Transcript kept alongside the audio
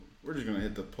we're just gonna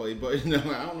hit the play button.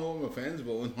 I don't know what my fan's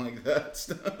blowing like that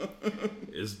stuff.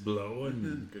 It's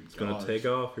blowing. It's gosh. gonna take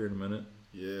off here in a minute.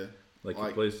 Yeah. Like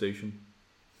your PlayStation.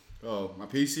 Oh, my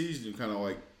PC's do kind of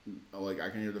like I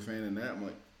can hear the fan in that. I'm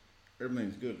like,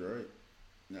 everything's good, right?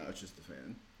 No, it's just the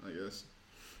fan, I guess.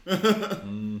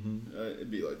 It'd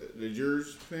be like that. Did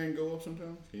yours fan go up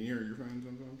sometimes? Can you hear your fan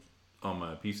sometimes? On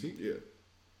my PC? Yeah.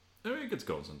 I mean, it gets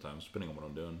going sometimes, depending on what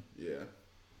I'm doing. Yeah.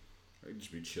 I'd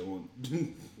just be chilling.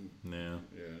 Yeah.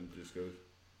 Yeah, it just goes.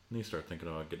 I need to start thinking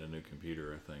about getting a new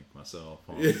computer, I think, myself.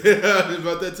 Yeah,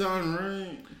 about that time,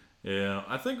 right? Yeah,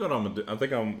 I think what I'm gonna do, I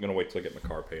think I'm gonna wait till I get my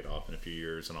car paid off in a few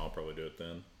years, and I'll probably do it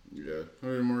then. Yeah. How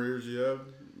many more years do you have?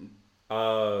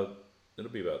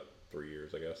 It'll be about 3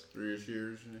 years, I guess. 3-ish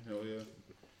years. Hell yeah.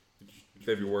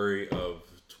 February of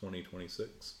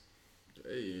 2026.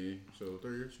 Hey, so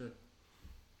 3 years.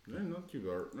 Yeah, not too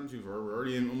far. Not too far. We're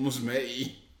already in almost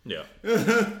May. Yeah.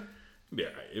 Yeah,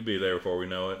 it'll be there before we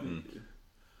know it, and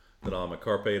then I'll have my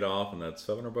car paid off, and that's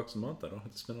 $500 a month I don't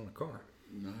have to spend on a car.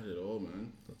 Not at all,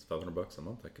 man. That's $500 a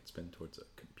month I could spend towards a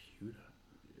computer.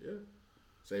 Yeah.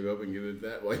 Save up and give it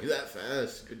that way that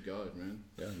fast. Good God, man.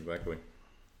 Yeah, exactly.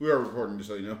 We are recording, just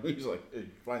so you know. He's like,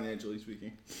 financially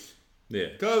speaking.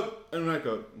 Yeah. Cub. I'm not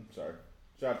Cub. Sorry.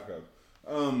 Shout out to Cub.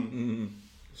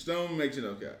 Stone makes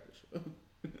enough cash.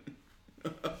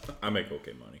 I make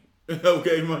okay money.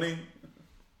 Okay money?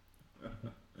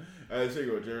 I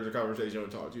think there's a conversation I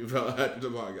would talk to you about after the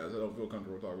podcast. I don't feel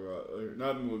comfortable talking about.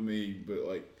 Not with me, but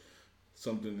like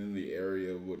something in the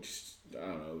area, which I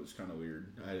don't know. It's kind of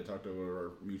weird. I had to talk to one of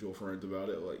our mutual friends about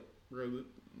it. Like, bro,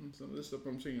 some of this stuff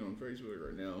I'm seeing on Facebook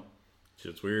right now.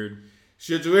 Shit's weird.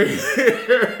 Shit's weird.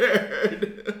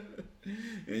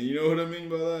 And you know what I mean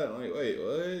by that? Like, wait,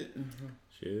 what?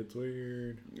 Shit's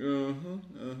weird.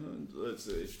 Let's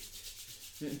see.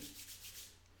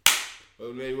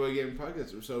 Well, AWOI Gaming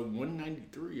Podcast, episode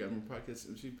 193. I'm your podcast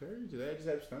MC Perry. Today I just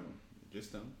have Stone. Just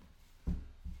Stone.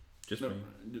 Just me.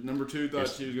 Number 2 thought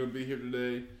she was going to be here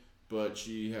today, but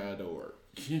she had to work.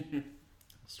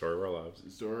 Story of our lives.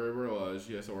 Story of our lives.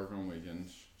 She has to work on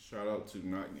weekends. Shout out to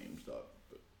not GameStop.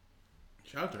 But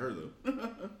shout out to her, though.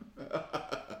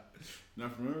 Now,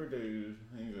 from her to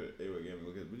things at AWOI Gaming,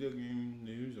 look at video game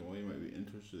news and why you might be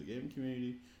interested in the gaming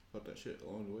community. Thought that shit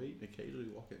along the way and occasionally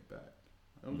walk it back.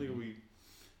 I don't think we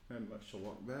had much to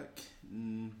walk back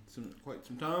in quite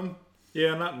some time.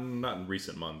 Yeah, not in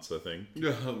recent months, I think.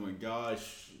 Oh my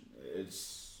gosh,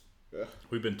 it's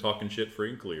we've been talking shit free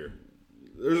and clear.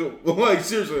 There's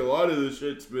seriously a lot of this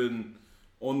shit's been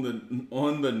on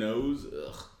the nose.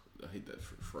 Ugh, I hate that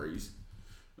phrase.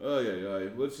 Oh yeah.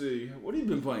 Let's see. What have you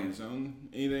been playing, son?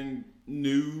 Anything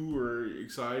new or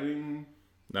exciting?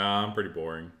 Nah, I'm pretty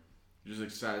boring. Just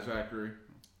like satisfactory.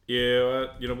 Yeah,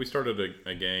 we started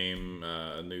a game,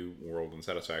 a new world in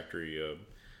Satisfactory a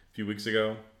few weeks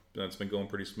ago. That's been going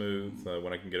pretty smooth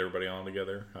when I can get everybody on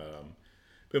together.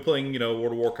 Been playing,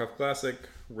 World of Warcraft Classic,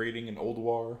 raiding in Old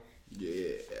War.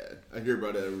 Yeah, I hear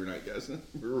about it every night, guys.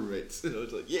 We're roommates. I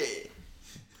was like, yeah.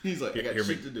 He's like, I got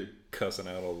shit to do. Cussing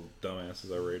out all the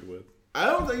dumbasses I raid with. I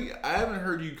haven't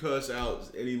heard you cuss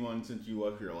out anyone since you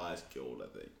left your last guild, I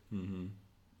think. Mm-hmm.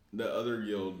 The other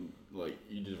guild, like,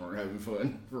 you just weren't having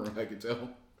fun, from what I could tell.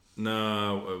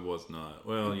 No, it was not.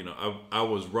 Well, I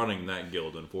was running that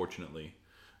guild, unfortunately.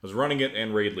 I was running it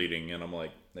and raid leading, and I'm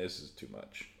like, this is too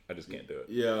much. I just can't do it.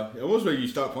 Yeah, it almost made you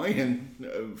stop playing,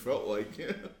 it felt like. Yeah,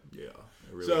 it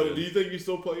really so, did. Do you think you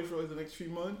still play for, like, the next few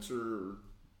months, or...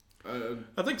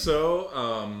 I think so.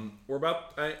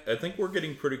 I think we're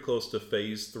getting pretty close to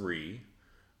phase 3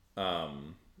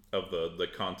 of the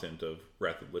content of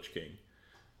Wrath of Lich King.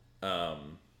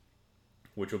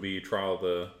 Which will be Trial of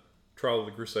the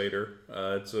Crusader.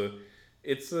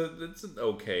 It's an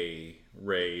okay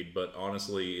raid, but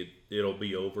honestly, it'll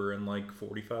be over in like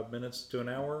 45 minutes to an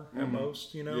hour at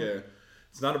most. Yeah,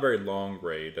 it's not a very long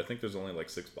raid. I think there's only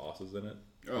like 6 bosses in it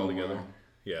altogether. Wow.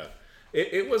 Yeah,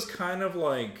 it was kind of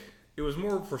like it was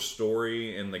more for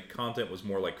story, and the content was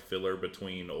more like filler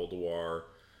between Old War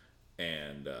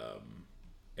and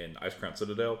Ice Crown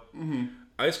Citadel. Mm-hmm.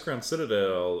 Ice Crown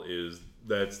Citadel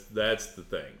that's the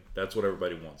thing. That's what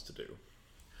everybody wants to do.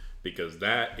 Because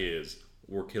that is,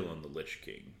 we're killing the Lich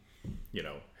King.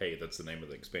 Hey, that's the name of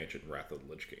the expansion, Wrath of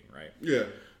the Lich King, right? Yeah.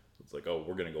 It's like, oh,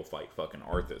 we're going to go fight fucking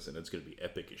Arthas, and it's going to be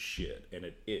epic as shit. And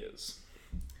it is.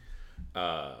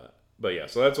 But yeah,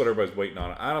 so that's what everybody's waiting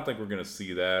on. I don't think we're going to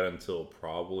see that until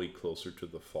probably closer to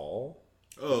the fall.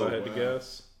 Oh, if I had to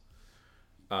guess.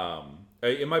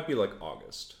 It might be like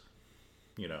August.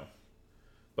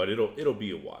 But it'll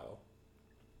be a while.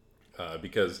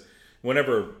 Because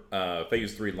whenever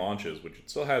Phase 3 launches, which it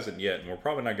still hasn't yet, and we're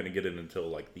probably not going to get it until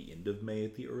like the end of May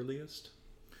at the earliest.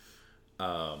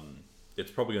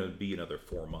 It's probably going to be another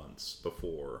 4 months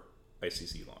before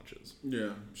ICC launches.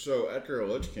 Yeah. So after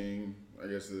Lich King, I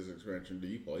guess this expansion, do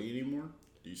you play anymore?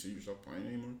 Do you see yourself playing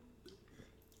anymore?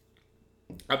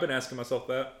 I've been asking myself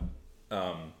that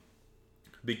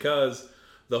because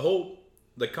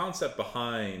the concept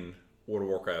behind World of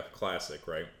Warcraft Classic,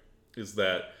 right, is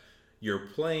that you're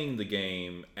playing the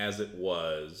game as it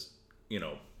was,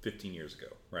 15 years ago,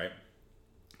 right?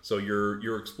 So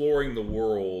you're exploring the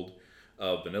world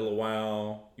of Vanilla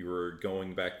WoW. You were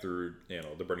going back through,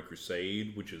 the Burning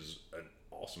Crusade, which is an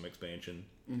awesome expansion.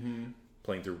 Mm-hmm.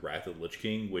 Playing through Wrath of the Lich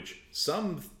King, which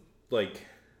some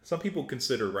people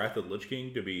consider Wrath of the Lich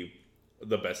King to be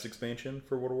the best expansion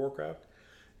for World of Warcraft,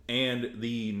 and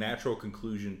the natural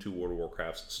conclusion to World of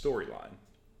Warcraft's storyline,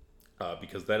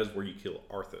 because that is where you kill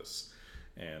Arthas,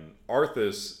 and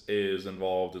Arthas is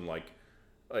involved in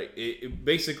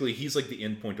basically he's like the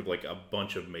end point of like a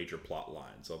bunch of major plot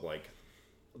lines of like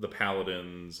the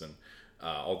paladins and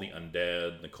all the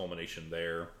undead, and the culmination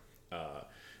there.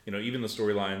 Even the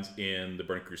storylines in the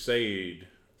Burning Crusade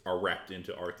are wrapped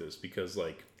into Arthas, because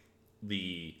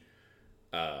the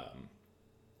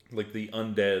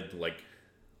undead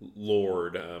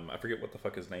lord, I forget what the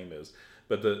fuck his name is,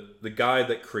 but the guy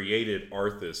that created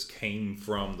Arthas came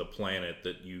from the planet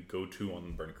that you go to on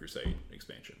the Burning Crusade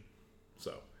expansion.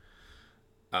 So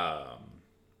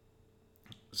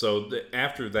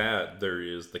after that, there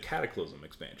is the Cataclysm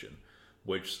expansion,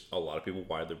 which a lot of people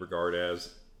widely regard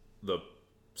as the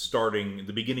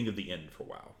beginning of the end for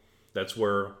WoW. That's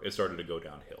where it started to go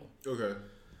downhill. Okay.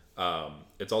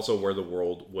 It's also where the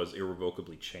world was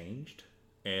irrevocably changed,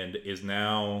 and is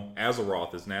now,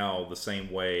 Azeroth is now the same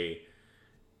way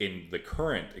in the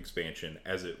current expansion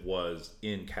as it was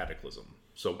in Cataclysm.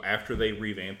 So after they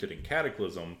revamped it in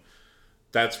Cataclysm,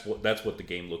 that's what the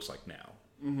game looks like now.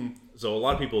 Mm-hmm. So a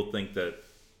lot of people think that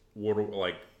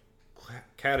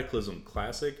Cataclysm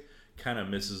Classic kind of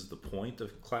misses the point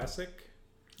of Classic.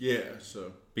 Yeah,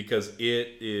 so because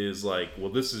it is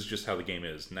this is just how the game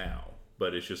is now,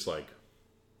 but it's just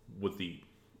with the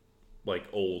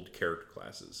old character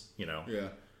classes, Yeah,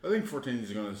 I think 14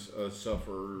 is going to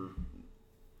suffer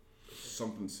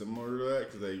something similar to that,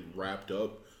 because they wrapped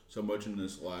up so much in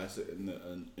this last in the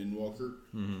Endwalker,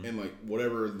 mm-hmm. and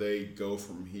whatever they go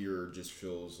from here just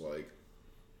feels like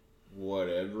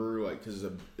whatever, because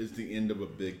it's the end of a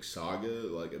big saga,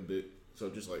 a bit. So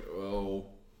just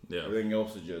yeah. Everything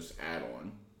else is just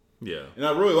add-on. Yeah. And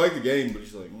I really like the game, but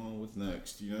it's what's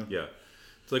next, Yeah.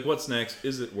 It's what's next?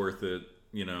 Is it worth it?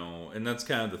 And that's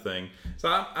kind of the thing. So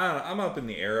I'm up in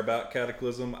the air about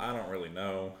Cataclysm. I don't really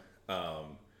know.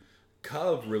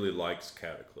 Cov really likes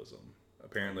Cataclysm.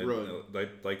 Apparently, really?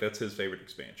 That's his favorite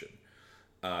expansion.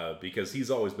 Because he's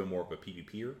always been more of a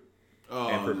PvPer. Oh,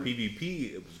 and for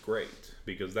PvP, it was great,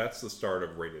 because that's the start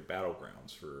of rated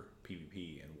battlegrounds for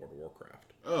PvP in World of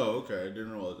Warcraft. Oh, okay. I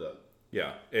didn't realize that.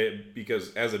 Yeah,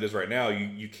 because as it is right now,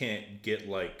 you can't get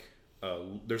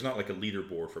there's not a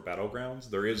leaderboard for battlegrounds.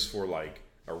 There is for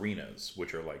arenas,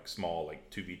 which are small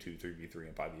 2v2, 3v3,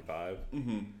 and 5v5.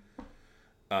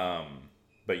 Mm-hmm.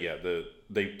 But yeah,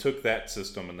 they took that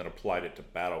system and then applied it to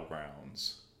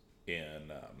battlegrounds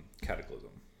in Cataclysm,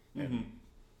 and mm-hmm.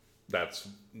 that's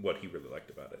what he really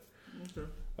liked about it. Okay.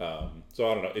 So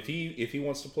I don't know if he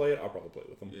wants to play it, I'll probably play it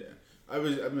with him. Yeah. I've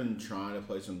been trying to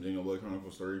play some Xenoblade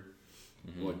Chronicles 3,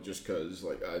 mm-hmm. Just because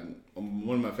I'm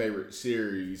one of my favorite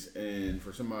series, and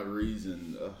for some odd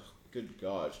reason, good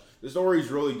gosh, the story's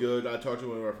really good. I talked to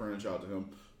one of my friends, shout out to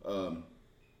him.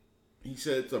 He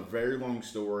said it's a very long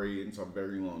story and it's a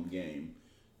very long game,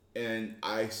 and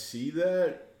I see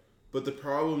that, but the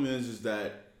problem is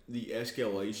that the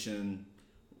escalation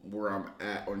where I'm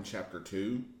at on chapter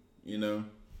 2,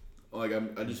 I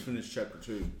just finished chapter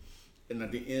 2. And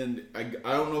at the end, I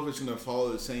don't know if it's going to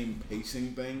follow the same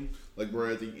pacing thing. Where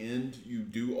at the end, you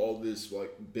do all this,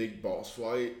 big boss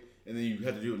fight, and then you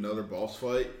have to do another boss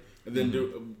fight, and then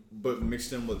mm-hmm. But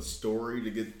mixed in with story to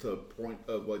get to the point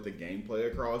of, the gameplay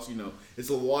across. It's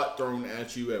a lot thrown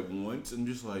at you at once, and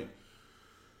just,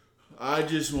 I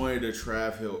just wanted to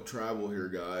travel here,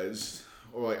 guys.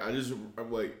 Or,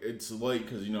 it's late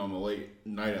because, I'm a late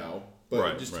night owl.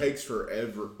 But it just takes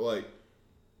forever.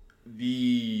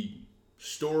 The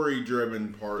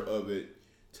story-driven part of it,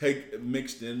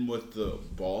 mixed in with the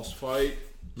boss fight,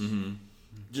 mm-hmm.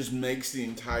 just makes the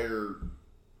entire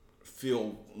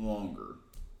feel longer.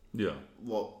 Yeah.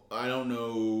 Well, I don't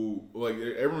know.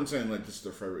 Everyone's saying this is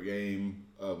their favorite game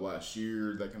of last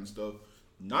year, that kind of stuff.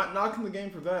 Not knocking the game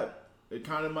for that. It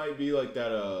kind of might be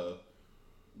that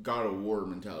God of War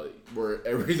mentality, where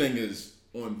everything is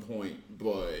on point,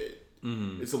 but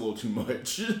it's a little too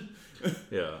much.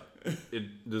 Yeah,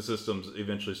 the systems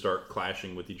eventually start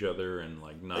clashing with each other and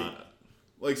like not.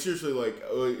 Like seriously, like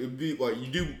it'd be like you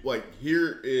do like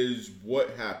here is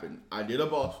what happened. I did a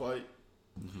boss fight,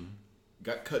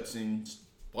 got cutscenes,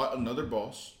 fought another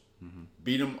boss,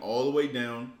 beat him all the way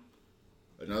down,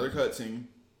 another cutscene.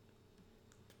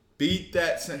 Beat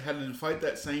that, had to fight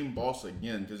that same boss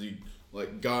again because he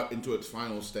like got into its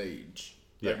final stage,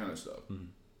 that kind of stuff.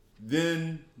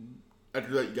 Then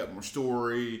after that, you got more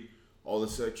story, all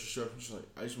this extra stuff. I'm just like,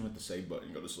 I just want to hit the save button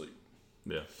and go to sleep.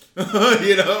 Yeah,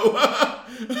 you know,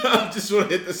 I just want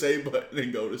to hit the save button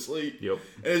and go to sleep. Yep,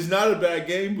 and it's not a bad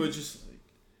game, but just like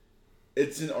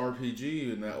it's an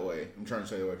RPG in that way. I'm trying to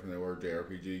stay away from the word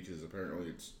JRPG because apparently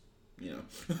it's, you know.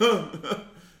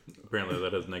 Apparently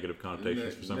that has negative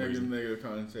connotations for some reason. Negative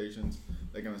connotations,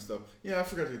 that kind of stuff. Yeah, I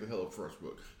forgot to get the HelloFresh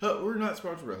book. We're not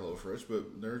sponsored by HelloFresh,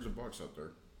 but there's a box out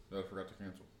there that I forgot to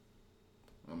cancel.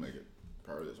 I'll make it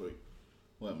probably this week.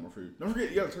 We'll have more food. Don't forget,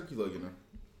 you got a turkey leg in there.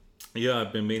 Yeah,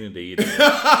 I've been meaning to eat it.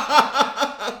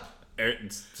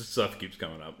 Stuff keeps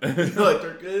coming up. Like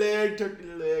turkey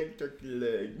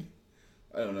leg.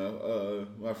 I don't know.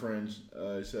 My friend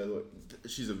said, look,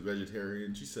 she's a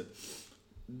vegetarian. She said,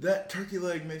 that turkey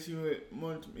leg makes you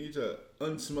want me to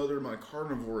unsmother my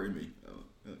carnivore in me.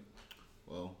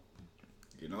 Well,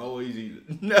 you can always eat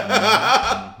it.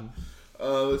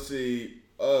 Let's see.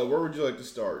 Where would you like to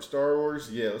start? Star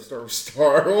Wars? Yeah, let's start with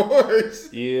Star Wars.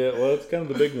 Yeah, well, it's kind of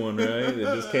the big one, right? It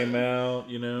just came out,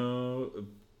 you know,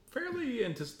 fairly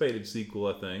anticipated sequel,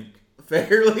 I think.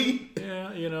 Fairly?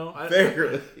 Yeah, you know.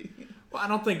 Fairly. Well, I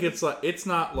don't think it's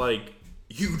not like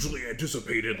hugely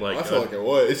anticipated. Like I feel like it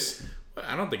was.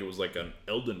 I don't think it was like an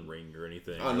Elden Ring or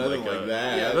anything. Oh, nothing like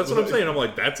that. Yeah, that's what I'm saying. I'm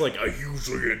like, that's like a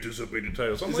hugely anticipated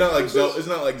title. So it's not like Zelda. It's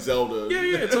not like Zelda.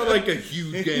 Yeah, it's not like a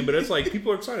huge game, but it's like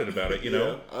people are excited about it. You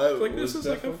know, like this is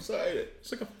like excited.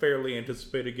 It's like a fairly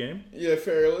anticipated game. Yeah,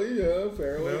 fairly,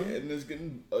 and it's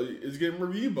getting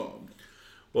review bombed.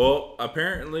 Well,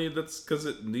 apparently that's because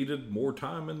it needed more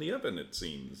time in the oven. It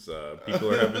seems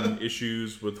people are having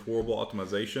issues with horrible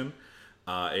optimization.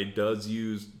 It does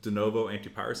use de novo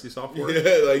anti-piracy software.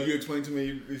 Yeah, like you explained to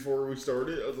me before we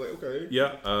started. I was like, okay.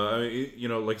 Yeah, I mean, you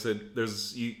know, like I said,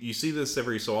 there's you see this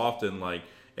every so often. Like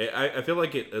I feel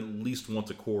like it at least once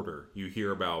a quarter you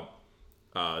hear about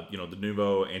you know, de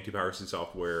novo anti-piracy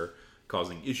software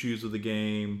causing issues with the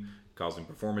game, causing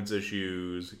performance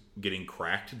issues, getting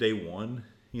cracked day one.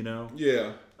 You know.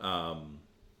 Yeah.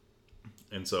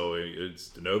 And so it's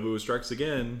de novo strikes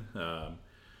again,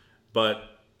 but.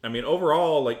 I mean,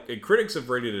 overall, like critics have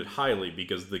rated it highly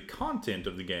because the content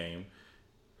of the game,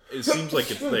 it seems like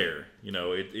it's there. You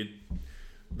know,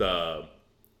 the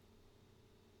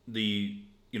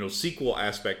you know, sequel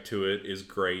aspect to it is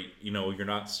great. You know, you're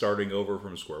not starting over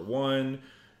from square one.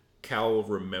 Cal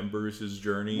remembers his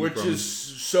journey, which is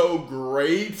so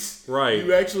great. Right,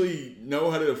 you actually know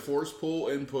how to force pull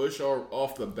and push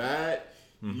off the bat.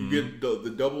 You get the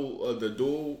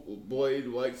dual blade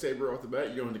lightsaber off the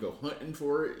bat. You don't have to go hunting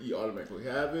for it. You automatically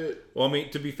have it. Well, I mean,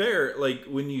 to be fair, like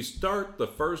when you start the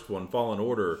first one, Fallen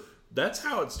Order, that's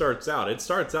how it starts out. It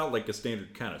starts out like a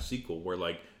standard kind of sequel where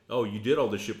like, oh, you did all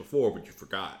this shit before, but you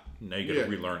forgot. Now you got to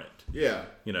relearn it. Yeah.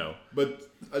 You know. But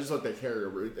I just like that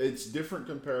carryover. It's different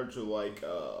compared to like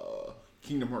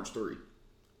Kingdom Hearts 3.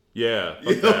 Yeah,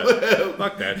 fuck that.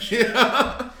 Fuck that shit.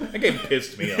 Yeah. That game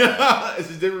pissed me off. It's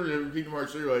different than Kingdom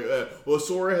Hearts 3. Like, well,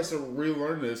 Sora has to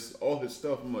relearn all his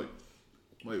stuff. I'm like,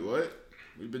 wait, what?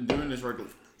 We've been doing this for like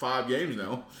 5 games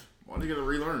now. Why are you gonna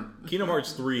relearn? Kingdom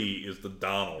Hearts 3 is the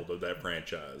Donald of that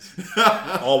franchise.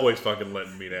 Always fucking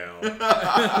letting me down.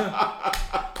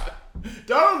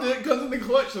 Donald comes in the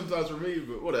clutch sometimes for me,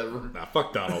 but whatever. Nah,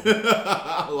 fuck Donald.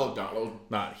 I love Donald.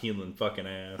 Not healing fucking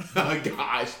ass. Oh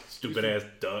gosh. Stupid ass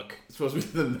duck. It's supposed to be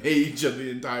the mage of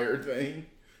the entire thing.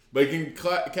 But he can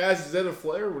cast Zeta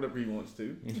Flare whenever he wants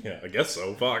to. Yeah, I guess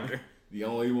so. Fuck. The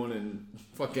only one in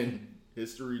fucking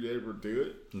history to ever do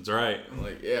it. That's right. I'm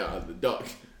like, yeah, the duck.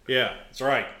 Yeah, that's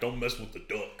right. Don't mess with the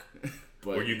duck.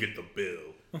 But, or you get the bill.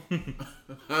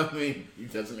 I mean, he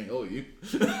doesn't heal you.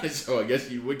 So I guess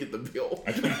you would get the bill.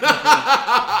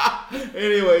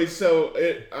 Anyway, so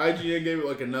IGN gave it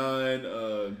like a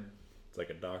 9. It's like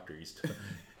a doctor. He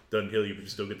doesn't heal you, but you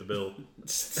still get the bill.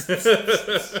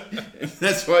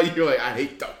 That's why you're like, I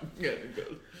hate duck.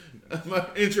 My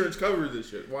insurance covers this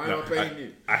shit. Why am I paying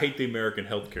you? I hate the American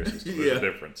healthcare system. There's a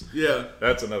difference. Yeah.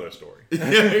 That's another story.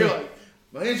 Yeah, you're like,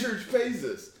 my insurance pays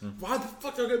this. Why the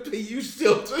fuck am I going to pay you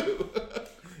still, too?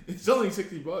 It's only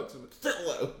 $60, but still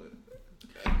low.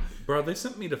 Bro, they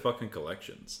sent me to fucking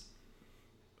collections.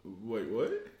 Wait,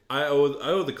 what? I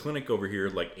owe the clinic over here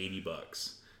like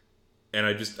 $80, and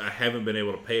I haven't been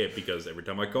able to pay it because every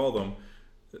time I call them,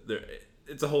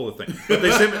 it's a whole thing. But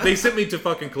they sent me to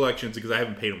fucking collections because I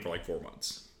haven't paid them for like 4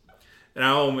 months, and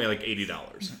I owe them like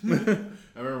 $80.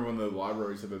 I remember when the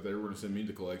library said that they were going to send me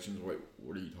to collections. Wait,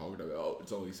 what are you talking about?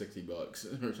 It's only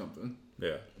 $60 or something.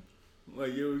 Yeah.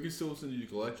 Like, we can still send you to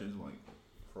collections. I'm like,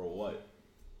 for what?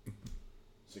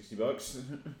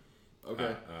 $60?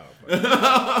 Okay.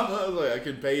 I was like, I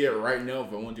can pay it right now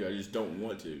if I want to. I just don't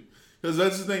want to. Because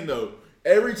that's the thing, though.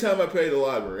 Every time I pay the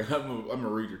library, I'm a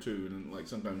reader too, and like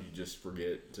sometimes you just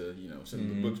forget to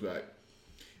send the books back.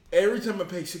 Every time I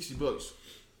pay $60,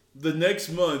 the next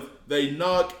month they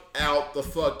knock out the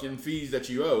fucking fees that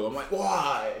you owe. I'm like,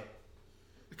 why?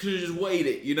 Because you just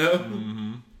waited,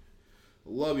 Mm-hmm.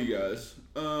 Love you guys.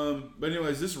 But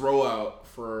anyways, this rollout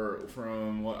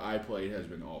from what I played has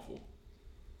been awful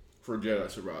for Jedi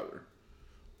Survivor.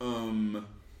 And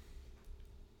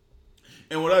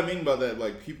what I mean by that,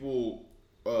 like, people,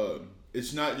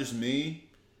 it's not just me,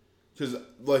 because,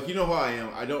 like, you know how I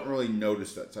am. I don't really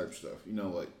notice that type of stuff,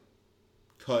 like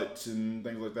cuts and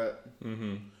things like that.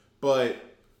 Mm-hmm. But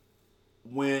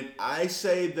when I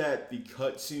say that the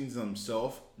cutscenes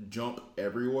themselves jump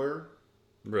everywhere,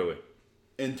 really,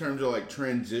 in terms of like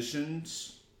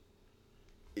transitions,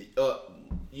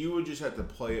 you would just have to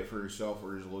play it for yourself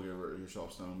or just look at it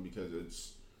yourself, Stone, because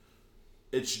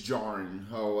it's jarring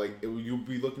how like you'll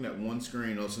be looking at one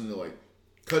screen, all of a sudden it like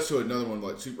cuts to another one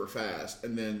like super fast,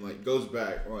 and then like goes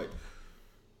back like,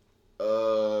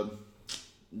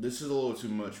 this is a little too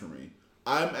much for me.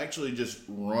 I'm actually just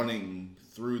running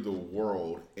through the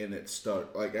world and it stutter.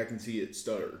 Like I can see it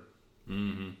stutter.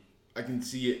 Mm-hmm. I can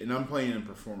see it, and I'm playing in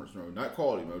performance mode, not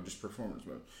quality mode, just performance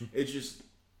mode. It's just,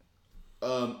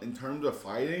 in terms of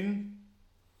fighting,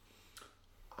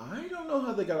 I don't know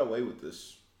how they got away with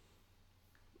this.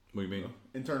 What do you mean?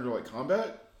 In terms of like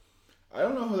combat, I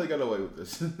don't know how they got away with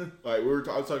this. Like I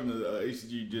was talking to the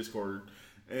ACG Discord,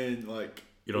 and like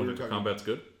you don't think the combat's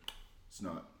good? It's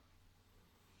not,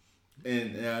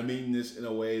 and I mean this in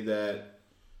a way that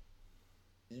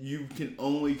you can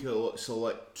only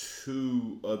select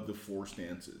 2 of the 4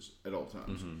 stances at all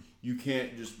times. Mm-hmm. You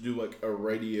can't just do like a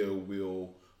radio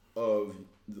wheel of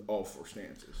all 4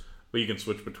 stances. But you can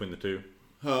switch between the 2.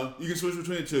 Huh? You can switch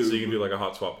between the 2. So you can do like a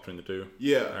hot swap between the 2.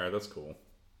 Yeah. All right, that's cool.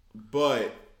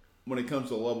 But when it comes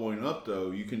to leveling up,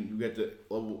 though, you get to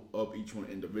level up each one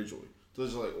individually. So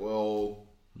it's like, well,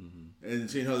 and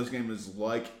seeing how this game is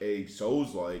like a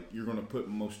Souls-like, you're going to put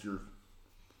most of your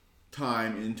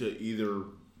time into either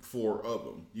 4 of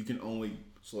them. You can only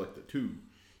select the 2,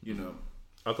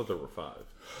 I thought there were 5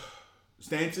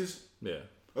 stances. Yeah.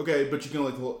 Okay, but you can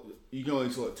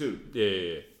only select 2.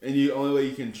 Yeah. And the only way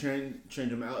you can change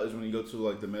them out is when you go to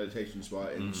like the meditation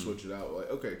spot and switch it out. Like,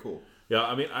 okay, cool. Yeah,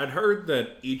 I mean, I'd heard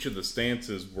that each of the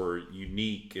stances were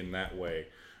unique in that way,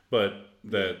 but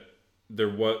that there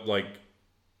was like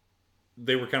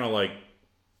they were kind of like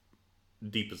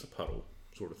deep as a puddle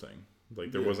sort of thing.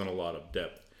 Like there wasn't a lot of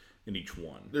depth in each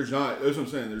one. There's not. That's what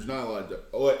I'm saying. There's not a lot of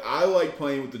depth. Like, I like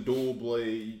playing with the dual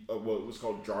blade of what was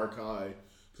called Jarkai,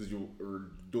 because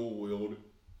or dual wield.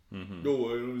 Mm-hmm. Dual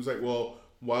wield. It was like, well,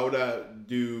 why would I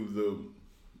do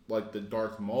the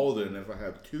Darth Maul then if I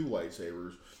have 2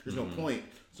 lightsabers? There's no point.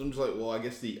 So I'm just like, well, I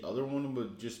guess the other one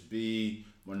would just be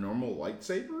my normal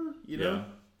lightsaber. You know?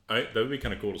 That would be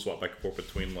kind of cool to swap back and forth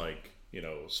between like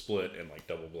split and like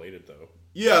double bladed though.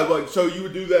 Yeah, like so you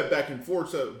would do that back and forth.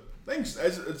 So thanks.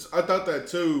 I thought that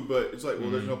too, but it's like, well,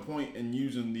 there's no point in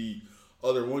using the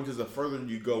other one because the further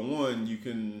you go on, you're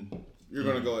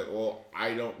gonna go like, well,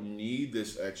 I don't need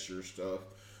this extra stuff.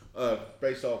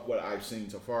 Based off what I've seen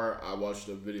so far, I watched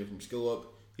a video from Skill Up.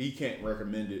 He can't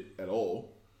recommend it at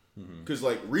all because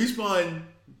like Respawn,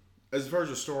 as far as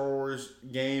the Star Wars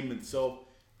game itself,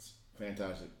 it's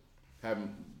fantastic.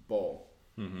 Having ball.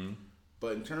 Mm-hmm.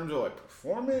 But in terms of like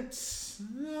performance,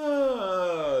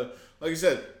 like I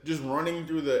said, just running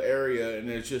through the area and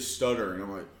it's just stuttering.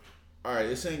 I'm like, all right,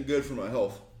 this ain't good for my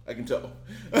health. I can tell.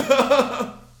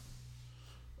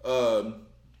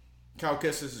 Cal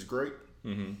Kestis is great.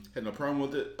 Mm-hmm. Had no problem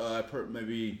with it. I put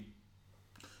maybe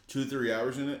 2-3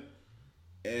 hours in it,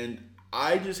 and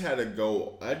I just had to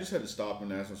go. I just had to stop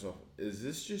and ask myself, is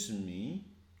this just me,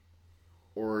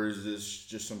 or is this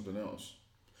just something else?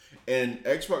 And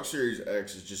Xbox Series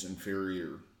X is just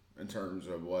inferior in terms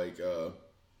of like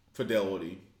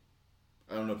fidelity.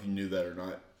 I don't know if you knew that or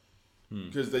not,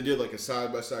 because they did like a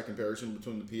side-by-side comparison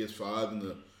between the PS5 and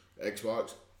the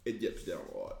Xbox. It dips down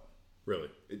a lot.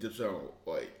 It dips down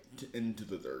like into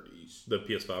the 30s. The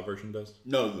PS5 version does?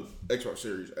 No, the Xbox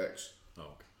Series X.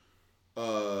 Oh,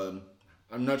 okay.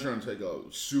 I'm not trying to take a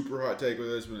super hot take with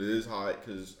this, but it is hot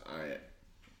because I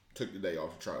took the day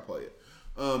off to try to play it.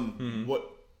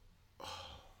 What?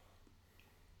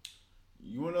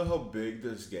 You want to know how big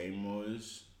this game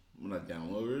was when I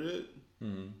downloaded it?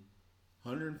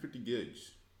 150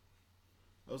 gigs.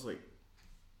 I was like,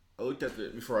 I looked at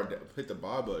it before I hit the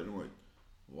buy button. I'm like,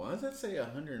 why does that say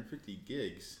 150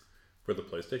 gigs? For the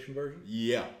PlayStation version?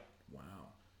 Yeah. Wow.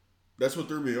 That's what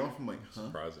threw me off. I'm like, huh?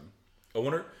 Surprising. I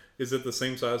wonder, is it the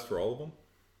same size for all of them?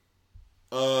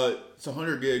 It's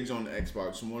 100 gigs on the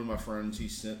Xbox. And one of my friends, he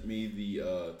sent me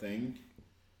the thing.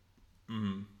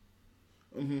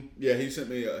 Yeah, he sent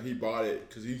me. He bought it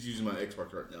because he's using my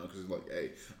Xbox right now. Because he's like,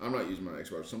 hey, I'm not using my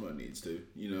Xbox. Someone needs to,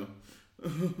 you know.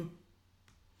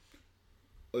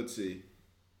 Let's see.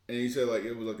 And he said like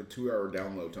it was like a 2-hour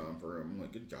download time for him. I'm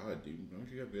like, good God, dude, don't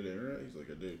you have good internet? He's like,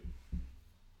 I do.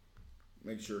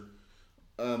 Make sure.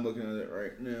 I'm looking at it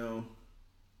right now.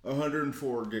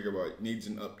 104 gigabyte needs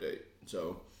an update.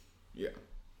 So, yeah.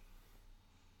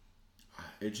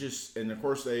 It just, and of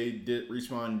course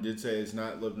Respawn did say it's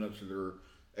not living up to their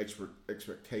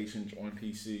expectations on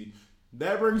PC.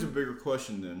 That brings a bigger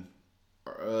question than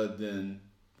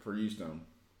for you, Stone.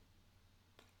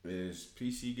 Is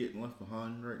PC getting left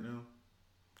behind right now?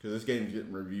 Because this game is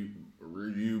getting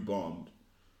review bombed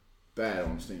bad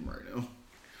on Steam right now.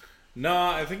 No,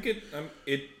 I think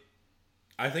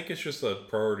I think it's just a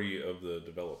priority of the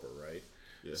developer, right?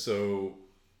 Yeah. So,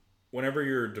 whenever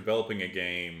you're developing a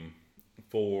game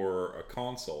for a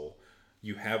console,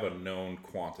 you have a known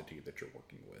quantity that you're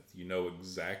working with. You know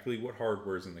exactly what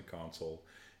hardware is in the console,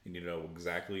 and you know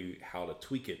exactly how to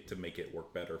tweak it to make it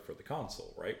work better for the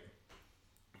console, right?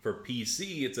 For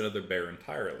PC, it's another bear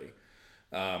entirely,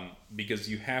 because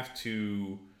you have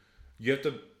to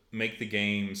make the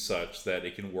game such that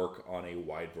it can work on a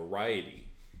wide variety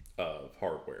of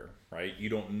hardware, right? You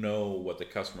don't know what the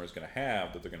customer is going to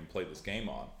have that they're going to play this game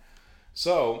on.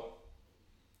 So,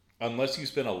 unless you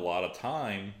spend a lot of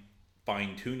time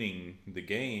fine-tuning the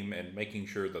game and making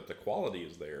sure that the quality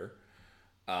is there,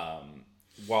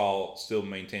 while still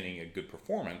maintaining a good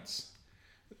performance,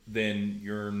 then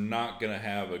you're not going to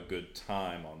have a good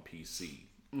time on PC.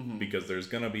 Because there's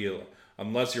going to be,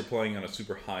 unless you're playing on a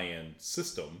super high-end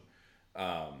system,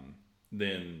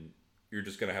 then you're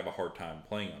just going to have a hard time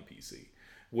playing on PC.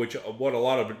 Which, what a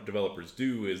lot of developers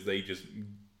do is they just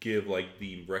give like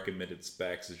the recommended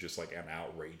specs is just like an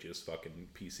outrageous fucking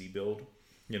PC build,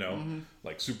 you know,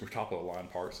 like super top of the line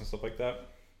parts and stuff like that.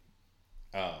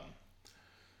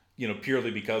 You know,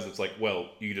 purely because it's like,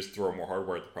 well, you can just throw more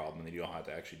hardware at the problem and then you don't have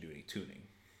to actually do any tuning,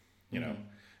 you know?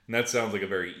 And that sounds like a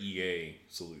very EA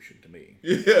solution to me.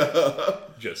 Yeah.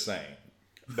 Just saying.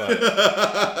 But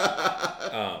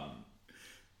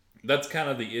that's kind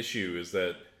of the issue is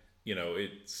that, you know,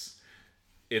 it's,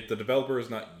 if the developer is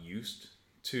not used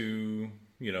to,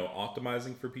 you know,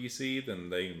 optimizing for PC, then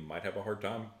they might have a hard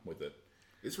time with it.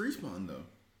 It's Respawn, though.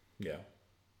 Yeah.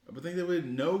 I would think they would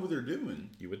know what they're doing.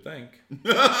 You would think.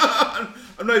 I'm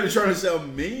not even trying to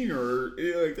sound mean or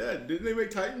anything like that. Didn't they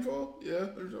make Titanfall? Yeah,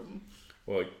 or something.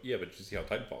 Well, yeah, but you see how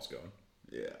Titanfall's going.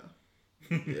 Yeah.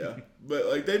 Yeah. But,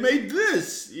 like, they made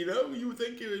this, you know? You would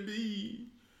think it would be...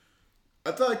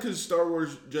 I thought because Star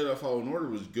Wars Jedi Fallen Order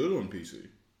was good on PC.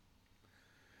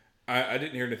 I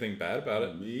didn't hear anything bad about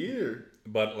it. Me either.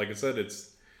 But like I said,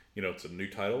 it's, you know, it's a new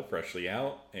title, freshly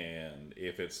out, and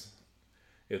if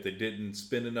they didn't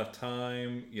spend enough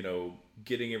time, you know,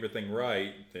 getting everything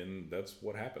right, then that's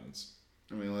what happens.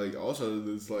 I mean, like, also,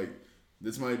 it's like,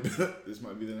 this might be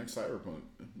the next Cyberpunk,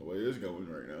 the way it is going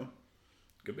right now.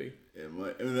 Could be. I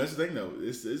mean, that's the thing, though.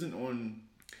 This isn't on...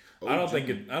 I don't think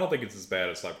it's as bad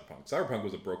as Cyberpunk. Cyberpunk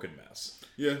was a broken mess.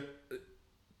 Yeah.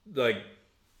 Like,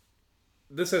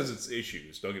 this has its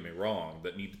issues, don't get me wrong,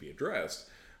 that need to be addressed,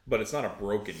 but it's not a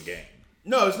broken game.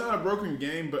 No, it's not a broken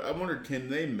game, but I wonder, can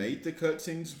they make the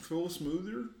cutscenes feel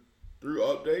smoother through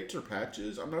updates or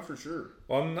patches? I'm not for sure.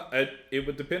 Well, it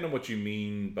would depend on what you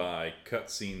mean by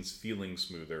cutscenes feeling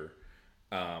smoother.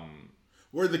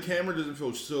 Where the camera doesn't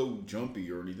feel so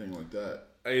jumpy or anything like that.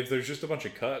 If there's just a bunch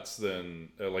of cuts, then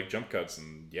like jump cuts,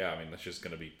 and yeah, I mean that's just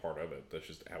going to be part of it. That's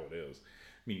just how it is. I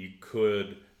mean, you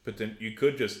could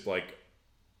just like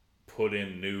put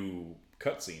in new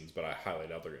cutscenes, but I highly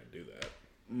doubt they're going to do that.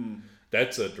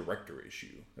 That's a director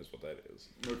issue. That's what that is.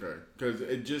 Okay, because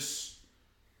it just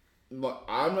I'm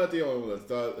not the only one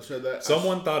that said that.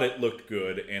 Someone thought it looked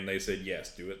good, and they said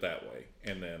yes, do it that way,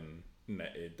 and then No,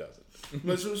 it doesn't.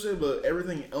 That's what I'm saying, but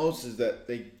everything else is that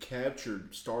they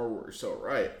captured Star Wars so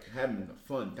right, having a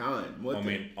fun time.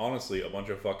 Honestly, a bunch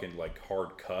of fucking like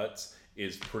hard cuts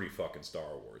is pretty fucking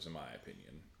Star Wars, in my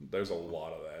opinion. There's a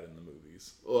lot of that in the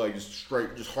movies. Like just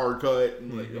hard cut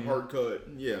and like a hard cut.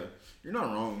 Yeah, you're not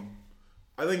wrong.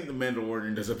 I think the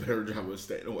Mandalorian does a better job of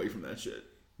staying away from that shit.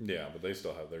 Yeah, but they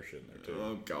still have their shit in there too.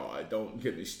 Oh God, don't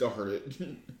get me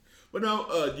started. But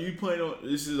no, do you plan on?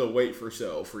 This is a wait for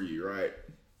sale for you, right?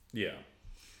 Yeah.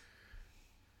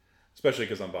 Especially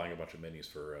because I'm buying a bunch of minis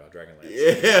for Dragonlance.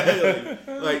 Yeah,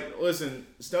 like listen,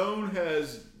 Stone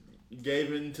has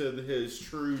gave into his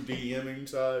true DMing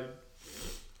side.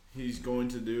 He's going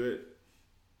to do it,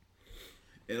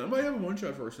 and I might have a one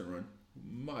shot first and run.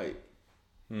 Might.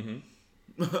 Give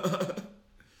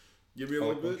me a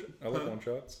little bit. I like one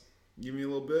shots. Give me a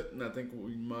little bit, and I think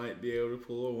we might be able to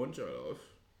pull a one shot off.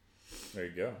 There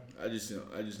you go. I just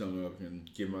don't know if I can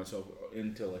give myself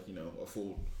into like a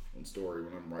full story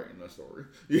when I'm writing a story.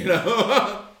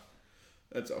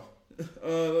 That's all.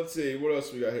 Let's see what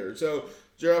else we got here. So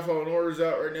Jedi Fallen Order is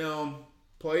out right now.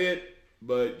 Play it,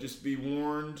 but just be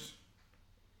warned.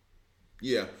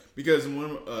 Yeah, because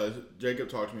when Jacob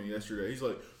talked to me yesterday, he's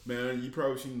like, "Man, you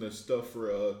probably seen the stuff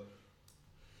for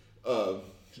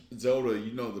Zelda,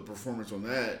 the performance on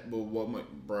that." But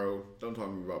what, bro? Don't talk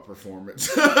to me about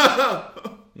performance. Wait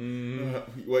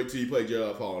till you play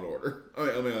Jedi Fallen Order.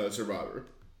 I mean, Survivor.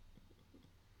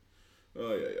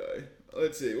 Oh yeah.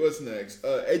 Let's see what's next.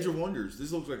 Age of Wonders.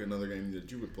 This looks like another game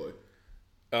that you would play.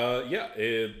 Yeah,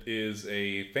 it is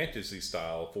a fantasy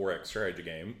style 4X strategy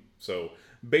game. So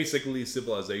basically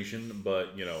Civilization,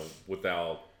 but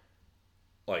without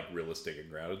like realistic and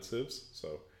grounded civs.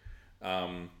 So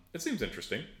it seems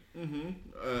interesting.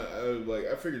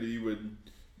 I figured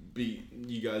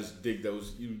you guys dig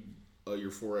those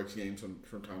your 4X games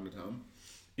from time to time.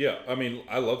 Yeah, I mean,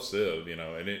 I love Civ, and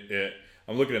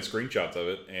I'm looking at screenshots of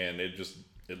it, and it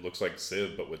looks like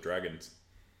Civ but with dragons.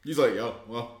 He's like, oh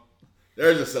well,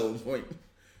 there's a selling point.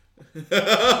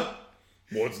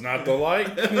 What's not to like?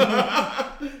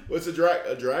 What's a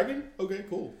dragon? Okay,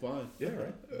 cool, fine. Yeah,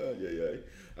 right. Yeah.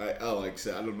 I like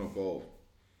Civ. I don't know if I'll.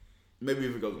 Maybe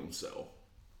if it goes on sale.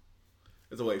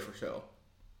 It's a wait for sale.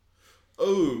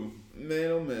 Oh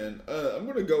man. I'm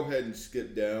going to go ahead and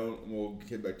skip down. And we'll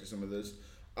get back to some of this.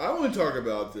 I want to talk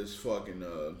about this fucking...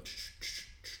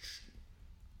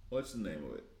 what's the name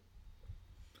of it?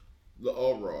 The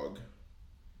Rog.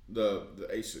 The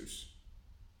Asus.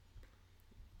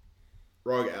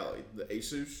 Rog Aly. The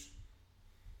Asus.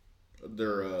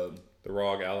 They're... the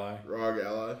Rog Ally? Rog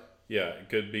Ally. Yeah, it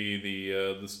could be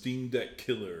the Steam Deck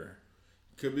killer.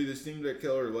 Could be the Steam Deck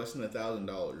killer less than $1,000.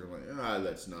 I'm like,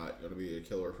 that's not going to be a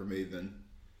killer for me then.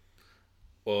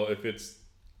 Well, if it's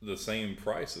the same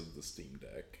price as the Steam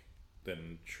Deck,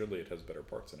 then surely it has better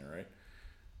parts in it, right?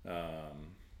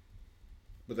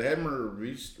 But they haven't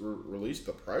released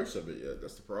the price of it yet.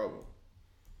 That's the problem.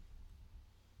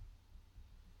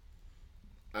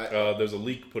 There's a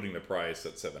leak putting the price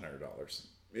at $700.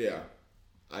 Yeah.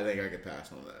 I think I could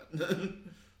pass on that.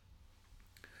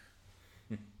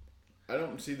 I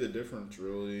don't see the difference,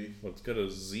 really. Well, it's got a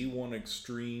Z1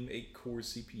 Extreme 8-core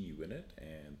CPU in it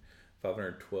and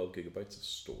 512 gigabytes of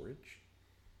storage.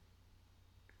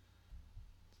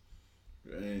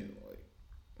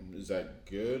 Is that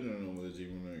good? I don't know what the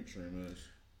Z1 Extreme is.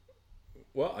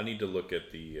 Well, I need to look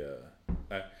at the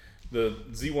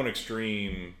Z1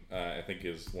 Extreme. I think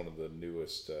is one of the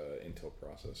newest Intel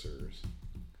processors.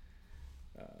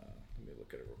 Let me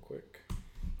look at it real quick.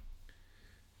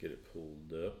 Get it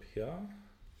pulled up here.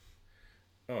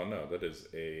 Oh no, that is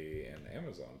an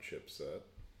Amazon chipset.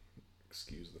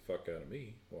 Excuse the fuck out of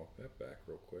me. Walk that back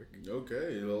real quick.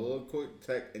 Okay, a little quick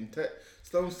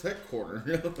Stone's Tech Corner.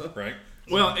 Right.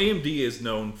 Well, AMD is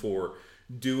known for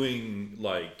doing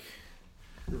like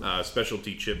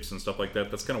specialty chips and stuff like that.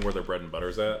 That's kind of where their bread and butter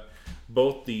is at.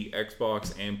 Both the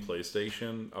Xbox and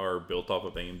PlayStation are built off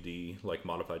of AMD like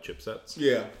modified chipsets.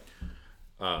 Yeah.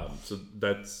 So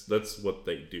that's what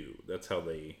they do. That's how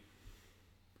they,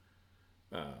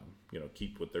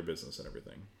 keep with their business and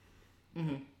everything.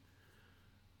 Mm-hmm.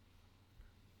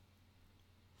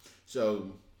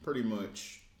 So pretty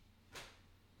much.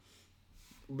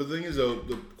 But the thing is, though,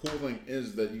 the cool thing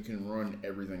is that you can run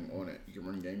everything on it. You can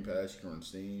run Game Pass, you can run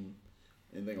Steam,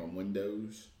 anything on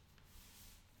Windows.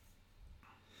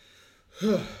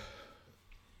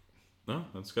 No,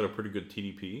 that's got a pretty good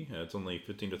TDP. It's only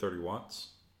 15 to 30 watts.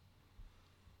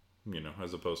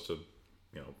 As opposed to,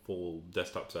 full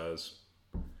desktop size.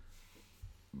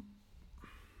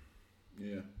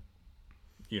 Yeah.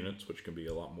 Units, which can be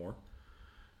a lot more.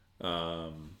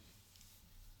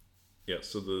 Yeah,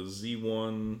 so the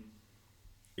Z1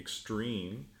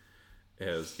 Extreme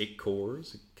has 8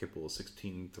 cores, capable of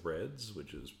 16 threads,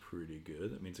 which is pretty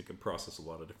good. That means it can process a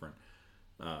lot of different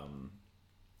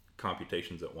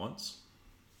computations at once.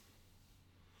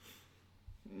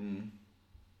 Can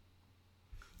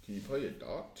you play it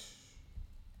docked?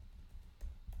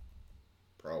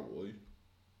 Probably.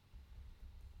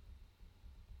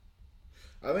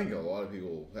 I think a lot of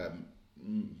people have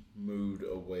moved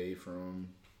away from.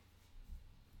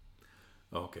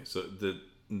 Okay, so the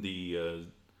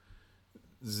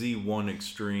Z1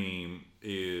 Extreme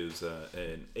is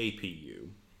an APU,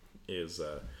 is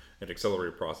an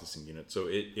accelerated processing unit. So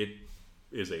it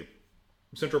is a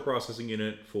central processing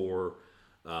unit for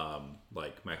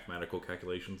like mathematical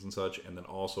calculations and such, and then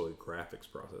also a graphics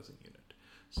processing unit.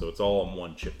 So it's all on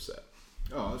one chipset.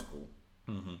 Oh, that's cool.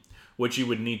 Mm-hmm. Which you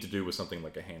would need to do with something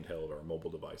like a handheld or a mobile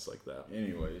device like that.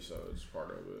 Anyway, so it's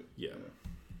part of it. Yeah.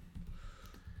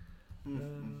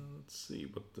 Let's see,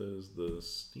 what does the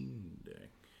Steam Deck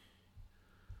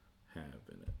have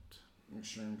in it?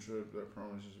 Extreme chip that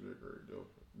promises to be a great deal.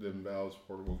 Then Valve's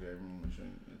portable gaming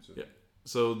machine. Yeah.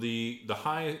 So the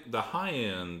high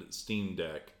end Steam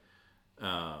Deck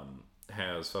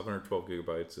has 512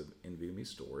 gigabytes of NVMe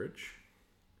storage.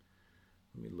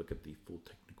 Let me look at the full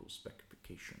technical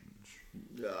specifications.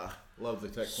 Yeah, love the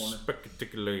tech corner.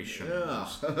 Speculations. Yeah.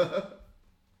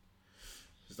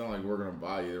 It's not like we're gonna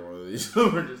buy either one of these.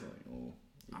 We're just like, oh.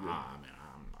 Man,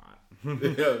 I'm not.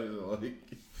 Yeah, like,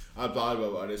 I thought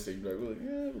about buying this Steam Deck. We're like,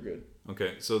 yeah, we're good.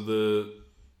 Okay, so the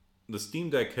Steam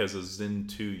Deck has a Zen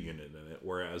 2 unit in it,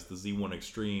 whereas the Z1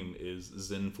 Extreme is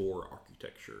Zen 4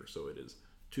 architecture, so it is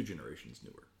 2 generations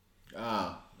newer.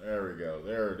 Ah, there we go.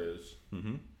 There it is.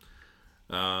 Mm-hmm.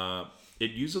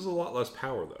 It uses a lot less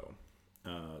power though.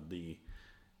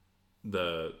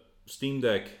 The Steam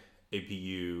Deck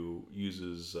APU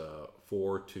uses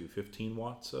 4 to 15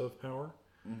 watts of power,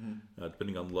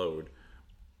 depending on load,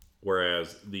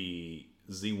 whereas the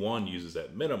Z1 uses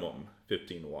at minimum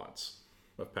 15 watts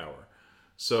of power.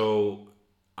 So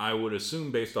I would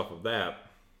assume, based off of that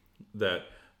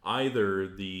either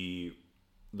the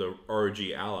ROG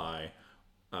Ally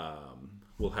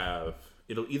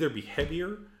it'll either be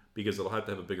heavier because it'll have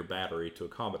to have a bigger battery to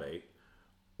accommodate,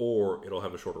 or it'll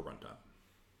have a shorter runtime.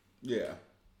 Yeah.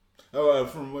 Oh,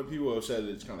 from what people have said,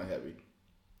 it's kind of heavy.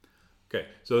 Okay,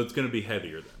 so it's going to be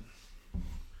heavier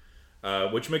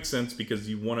then, which makes sense because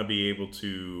you want to be able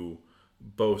to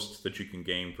boast that you can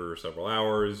game for several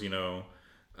hours.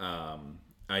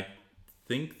 I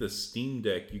think the Steam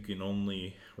Deck, you can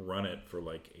only run it for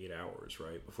like 8 hours,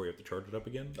 right, before you have to charge it up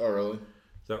again. Oh, really?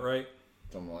 Is that right?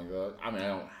 Something like that. I mean,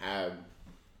 I'm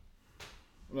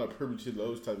not privy to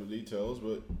those type of details,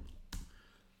 but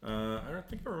I don't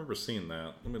think I remember seeing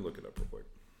that. Let me look it up real quick.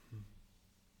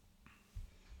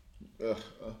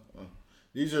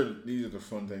 These are the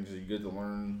fun things that you get to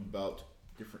learn about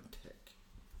different tech.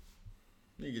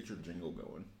 You get your jingle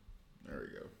going. There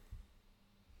we go.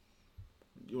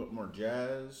 You want more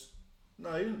jazz?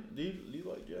 No, do you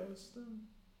like jazz then?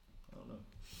 I don't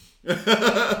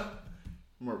know.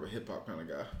 More of a hip hop kind of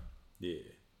guy. Yeah.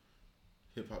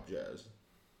 Hip hop jazz.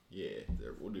 Yeah,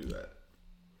 there, we'll do that.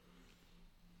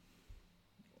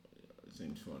 It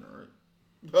seems fun, right?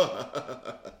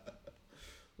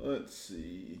 Let's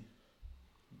see.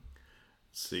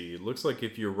 It looks like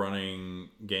if you're running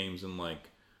games in like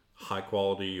high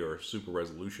quality or super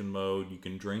resolution mode, you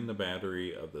can drain the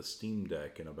battery of the Steam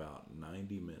Deck in about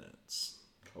 90 minutes.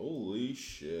 Holy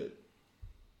shit.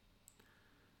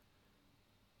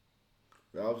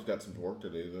 Valve's got some work to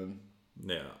do then.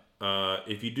 Yeah.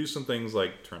 If you do some things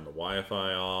like turn the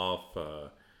Wi-Fi off,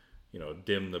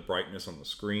 dim the brightness on the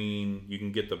screen, you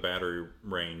can get the battery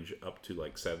range up to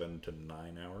like 7 to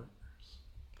 9 hours.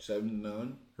 7 to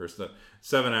 9? Or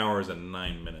 7 hours and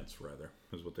 9 minutes, rather,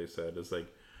 is what they said. It's like,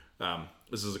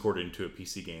 this is according to a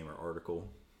PC Gamer article.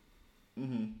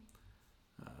 Mm-hmm.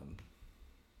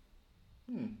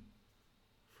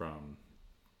 From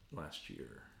last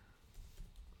year.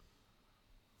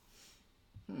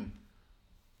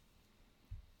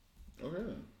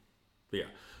 Okay. But yeah.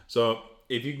 So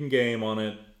if you can game on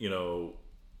it,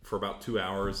 for about 2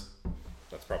 hours,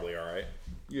 that's probably all right.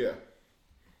 Yeah.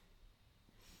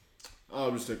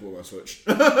 I'll just stick with my Switch.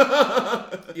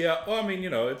 Yeah. Well, I mean,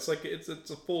 it's like it's a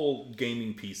full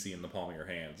gaming PC in the palm of your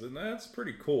hands, and that's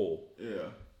pretty cool. Yeah.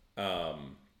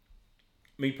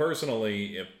 Me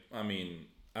personally, I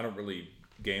don't really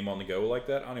game on the go like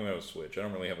that. I don't even have a Switch. I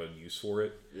don't really have a use for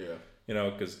it. Yeah.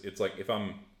 Because it's like if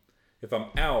I'm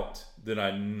out, then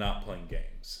I'm not playing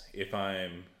games. If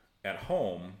I'm at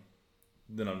home,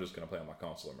 then I'm just gonna play on my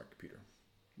console or my computer.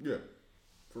 Yeah.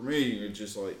 For me, it's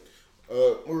just like,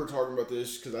 we were talking about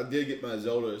this because I did get my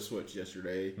Zelda Switch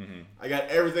yesterday. Mm-hmm. I got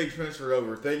everything transferred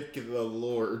over. Thank the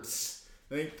Lords.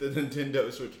 Thank the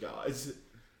Nintendo Switch guys.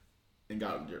 And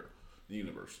got them the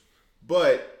universe.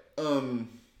 But,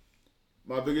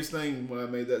 my biggest thing when I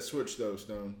made that switch, though,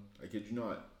 Stone, I kid you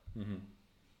not,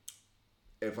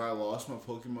 if I lost my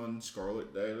Pokemon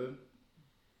Scarlet data,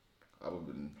 I would have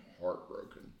been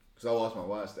heartbroken. Because I lost my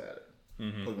last data,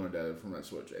 Pokemon data from that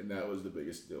switch, and that was the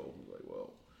biggest deal. I was like,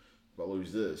 well, if I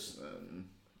lose this, then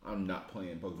I'm not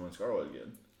playing Pokemon Scarlet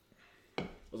again. I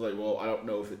was like, well, I don't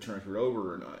know if it transferred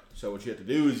over or not. So what you have to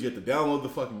do is you have to download the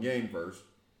fucking game first,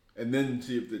 and then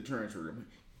see if it transferred. I'm like,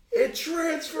 it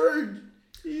transferred!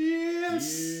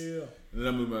 Yes! Yeah. And then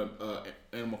I moved my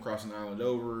Animal Crossing Island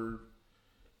over,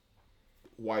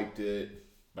 wiped it,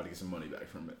 about to get some money back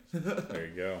from it. There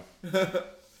you go.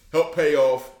 Help pay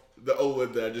off the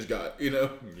OLED that I just got, Yeah.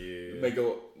 Make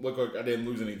it look like I didn't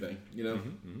lose anything,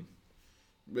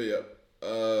 But yeah.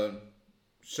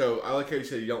 So I like how you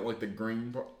said you don't like the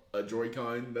green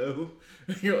Joy-Con, though.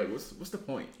 You're like, what's the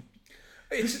point?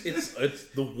 It's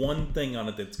the one thing on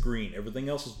it that's green. Everything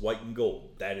else is white and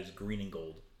gold. That is green and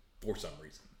gold for some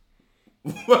reason.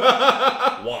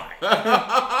 Why?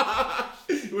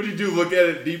 What did you do? Look at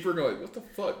it deeper and go like, what the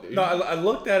fuck, dude? No, I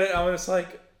looked at it. I was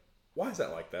like, why is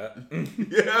that like that?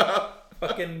 Yeah.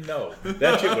 Fucking no.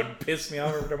 That shit would piss me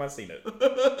off every time I seen it.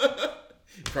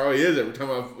 Probably is every time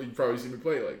you probably see me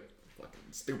play. Like,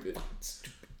 fucking stupid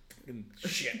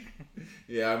shit.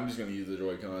 Yeah, I'm just gonna use the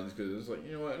Joy-Cons because it's like,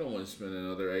 you know what? I don't want to spend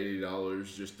another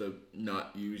 $80 just to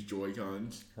not use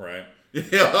Joy-Cons. Right.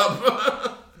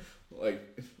 Yeah.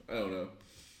 Like, I don't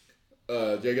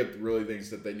know. Jacob really thinks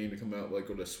that they need to come out like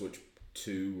with a Switch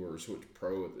 2 or Switch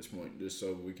Pro at this point, just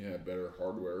so we can have better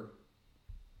hardware.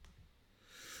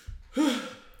 I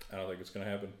don't think it's gonna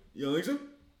happen. You don't think so?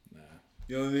 Nah.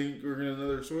 You don't think we're gonna have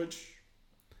another Switch?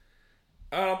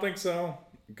 I don't think so,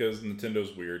 because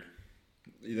Nintendo's weird.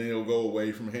 You think it'll go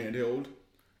away from handheld?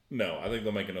 No, I think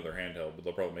they'll make another handheld, but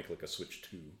they'll probably make like a Switch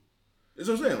 2. That's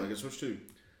what I'm saying, like a Switch 2.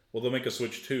 Well, they'll make a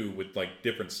Switch 2 with like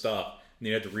different stuff, and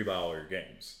you have to rebuy all your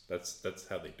games. That's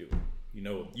how they do it. You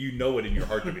know it in your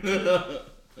heart to be true.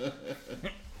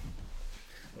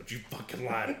 Don't you fucking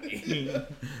lie to me.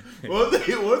 What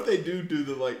if they do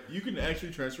the like, you can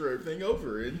actually transfer everything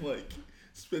over and like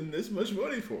spend this much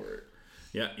money for it?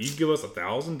 Yeah, you give us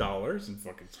 $1,000 and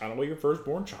fucking sign away your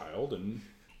firstborn child, and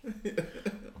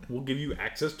we'll give you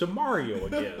access to Mario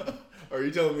again. Are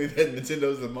you telling me that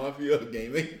Nintendo's the mafia of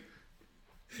gaming?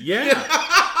 Yeah.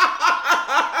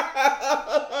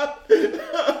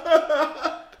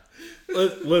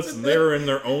 Listen, they're in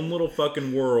their own little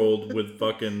fucking world with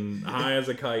fucking high as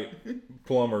a kite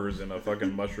plumbers in a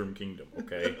fucking mushroom kingdom,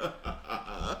 okay?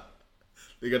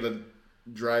 They got a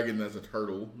dragon as a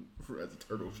turtle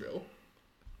shell.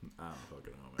 I don't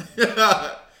fucking know,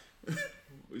 man.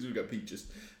 At least we got peaches.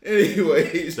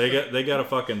 Anyways. They got to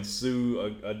fucking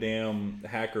sue a damn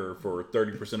hacker for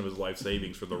 30% of his life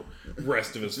savings for the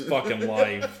rest of his fucking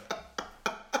life.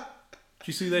 Did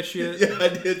you see that shit? Yeah, I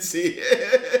did see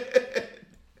it.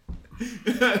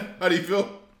 How do you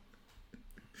feel?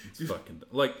 It's fucking...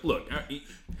 Like, look,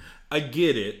 I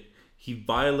get it. He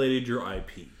violated your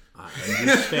IP. I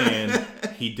understand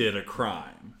he did a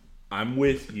crime. I'm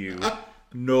with you.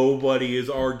 Nobody is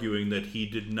arguing that he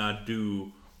did not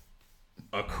do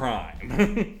a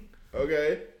crime.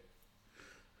 Okay.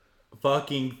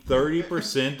 Fucking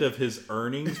 30% of his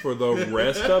earnings for the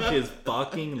rest of his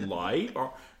fucking life?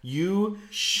 Are you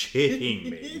shitting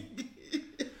me?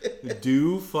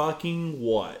 Do fucking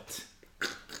what?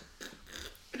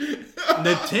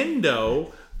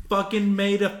 Nintendo fucking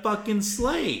made a fucking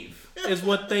slave, is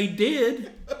what they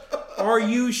did. Are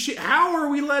you how are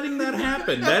we letting that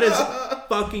happen? That is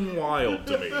fucking wild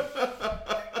to me.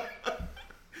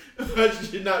 I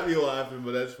should not be laughing,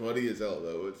 but that's funny as hell,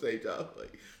 though. At the same time,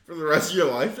 like, for the rest of your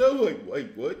life, though? Like,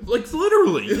 wait, what? Like,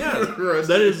 literally, yeah.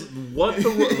 That is what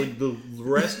the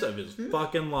rest of his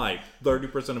fucking life,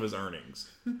 30% of his earnings.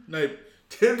 No,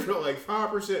 10 for like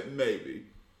 5%, maybe.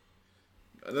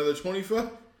 Another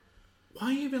 25?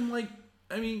 Why even, like,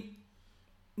 I mean,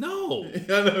 no. I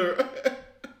know, right?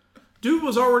 Dude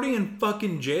was already in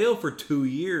fucking jail for 2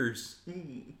 years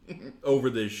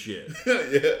over this shit.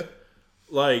 Yeah.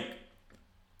 Like,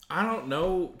 I don't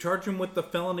know, charge him with the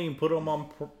felony and put him on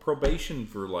probation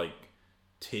for like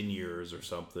 10 years or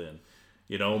something.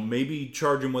 You know, maybe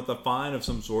charge him with a fine of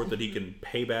some sort that he can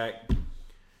pay back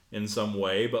in some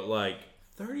way. But like,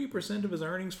 30% of his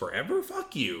earnings forever?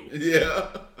 Fuck you. Yeah.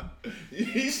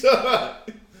 There's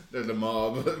a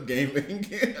mob of gaming.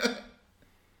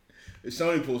 If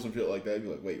Sony pulls some shit like that, you'd be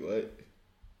like, wait, what?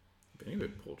 If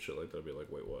anybody pulled shit like that, I'd be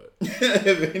like, wait, what?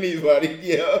 If anybody,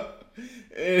 yeah.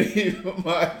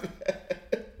 My bad.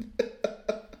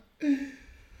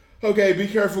 Okay, be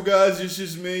careful, guys. It's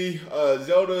just me.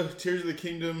 Zelda Tears of the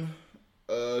Kingdom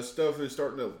stuff is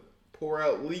starting to pour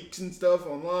out leaks and stuff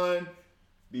online.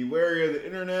 Be wary of the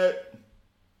internet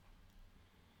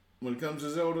when it comes to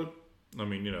Zelda. I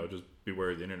mean, just be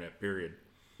wary of the internet, period.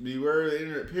 Be wary of the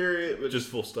internet, period. But just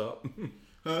full stop.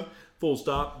 Huh? Full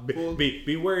stop.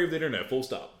 Be wary of the internet, full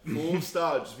stop. Full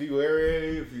stop. Just be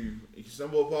wary if you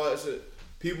stumble upon it.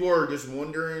 People are just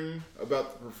wondering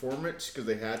about the performance because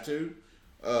they had to.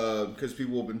 Because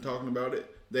people have been talking about it.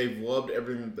 They've loved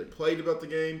everything that they played about the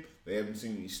game. They haven't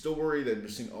seen any story. They've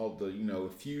just seen all the,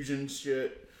 fusion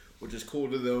shit, which is cool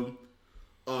to them.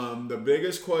 The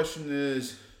biggest question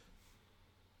is,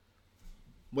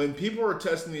 when people are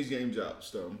testing these games out,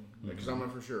 Stone, because I'm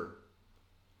not for sure,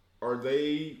 are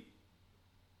they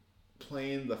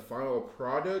playing the final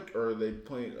product or are they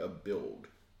playing a build?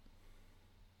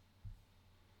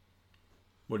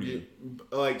 What do you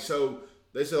like? So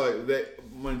they say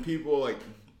when people like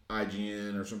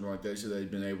IGN or something like that say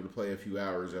they've been able to play a few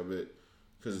hours of it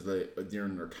because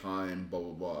during their time, blah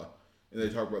blah blah, and they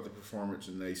talk about the performance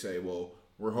and they say, well,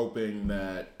 we're hoping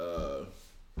that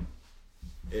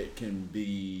it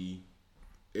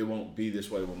won't be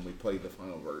this way when we play the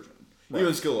final version. Right.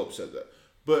 Even Skill-Up said that.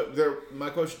 But my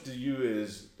question to you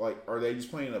is, are they just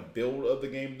playing a build of the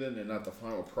game then and not the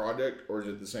final product, or is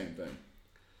it the same thing?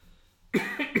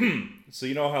 So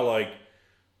you know how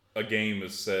a game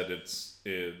is said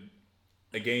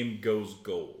a game goes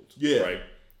gold. Yeah. Right?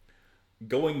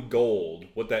 Going gold,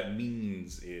 what that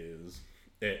means is,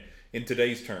 in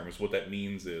today's terms, what that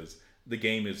means is the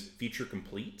game is feature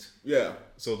complete. Yeah.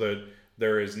 So that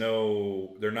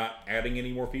they're not adding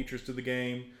any more features to the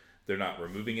game. They're not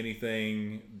removing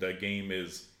anything. The game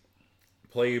is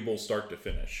playable start to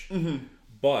finish. Mm-hmm.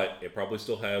 But it probably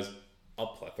still has a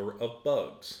plethora of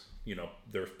bugs.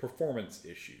 There's performance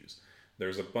issues.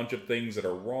 There's a bunch of things that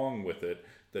are wrong with it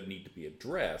that need to be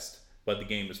addressed, but the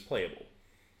game is playable.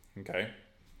 Okay?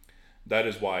 That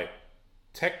is why,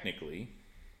 technically,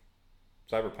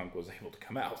 Cyberpunk was able to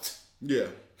come out. Yeah.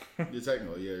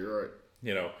 Technically, yeah, you're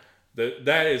right.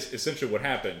 That is essentially what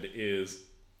happened is,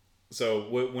 so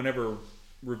whenever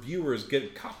reviewers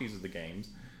get copies of the games,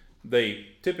 they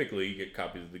typically get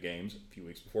copies of the games a few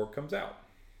weeks before it comes out,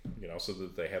 so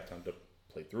that they have time to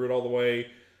play through it all the way,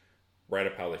 write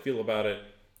up how they feel about it,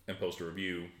 and post a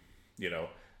review,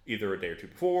 either a day or two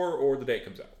before or the day it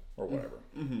comes out or whatever,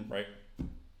 right?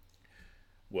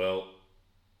 Well,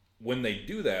 when they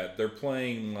do that, they're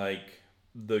playing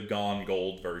the gone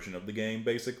gold version of the game,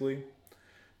 basically.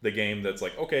 The game that's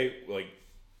okay,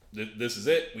 this is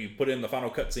it. We put in the final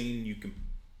cutscene. You can,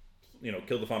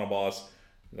 kill the final boss.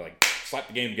 Slap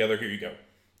the game together. Here you go.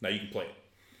 Now you can play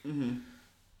it. Mm-hmm.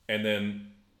 And then,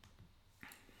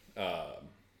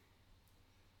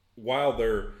 while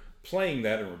they're playing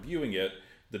that and reviewing it,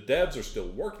 the devs are still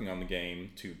working on the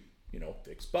game to,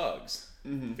 fix bugs,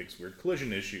 fix weird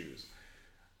collision issues,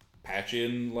 patch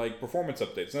in performance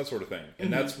updates, and that sort of thing.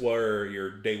 And that's where your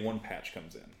day one patch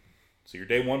comes in. So your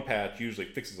day one patch usually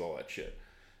fixes all that shit.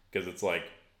 Because it's all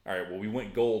right, well, we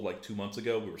went gold 2 months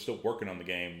ago. We were still working on the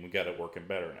game. We got it working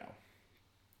better now.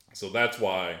 So that's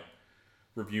why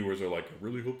reviewers are I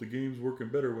really hope the game's working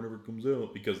better whenever it comes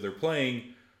out. Because they're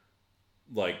playing,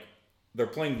 they're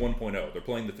playing 1.0. They're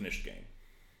playing the finished game.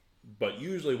 But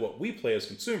usually what we play as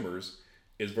consumers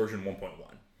is version 1.1.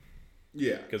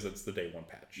 Yeah. Because it's the day one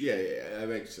patch. Yeah, that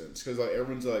makes sense. Because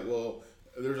everyone's well,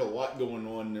 there's a lot going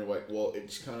on, and they're well, it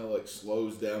just kind of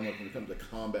slows down when it comes to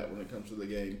combat, when it comes to the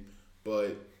game.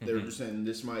 But they're just saying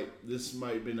this might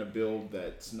have been a build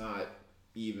that's not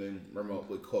even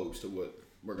remotely close to what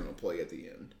we're gonna play at the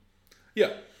end.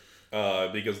 Yeah,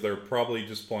 because they're probably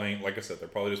just playing, like I said, they're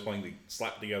probably just playing the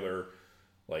slap together,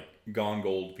 gone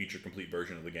gold feature complete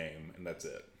version of the game, and that's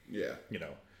it. Yeah,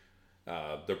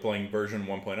 they're playing version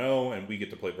 1.0, and we get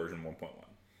to play version 1.1.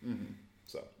 Mm-hmm.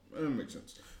 So that makes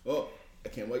sense. Well, I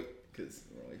can't wait because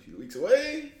we're only a few weeks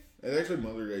away. It's actually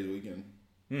Mother's Day weekend.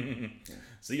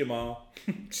 See you, Mom.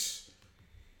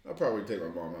 I'll probably take my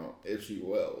mom out if she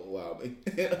will allow me.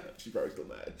 She's probably still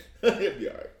mad. It'll be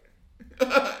alright.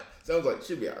 Sounds like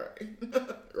she'll be alright.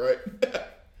 Right?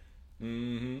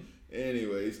 Mm-hmm.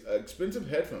 Anyways, expensive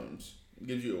headphones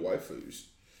gives you a waifus.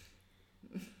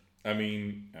 I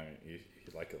mean, you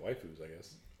like the waifus, I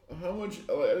guess. How much?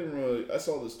 I didn't really. I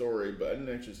saw the story, but I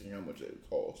didn't actually see how much it would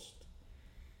cost.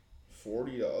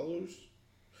 $40?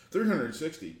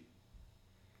 $360.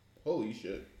 Holy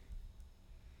shit!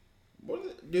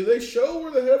 Do they show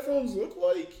where the headphones look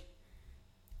like?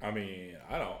 I mean,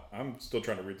 I'm still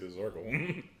trying to read this article.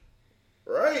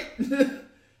 Right?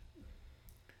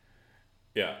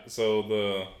 Yeah, so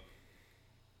let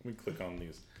me click on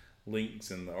these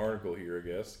links in the article here, I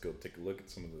guess, to go take a look at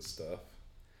some of this stuff.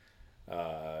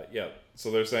 Yeah,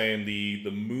 so they're saying the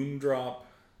Moondrop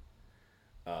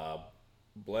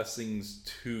Blessings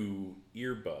 2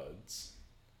 earbuds.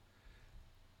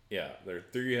 Yeah, they're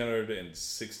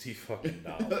 $360 fucking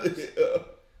dollars. Yeah.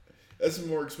 That's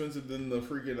more expensive than the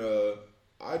freaking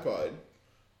iPod.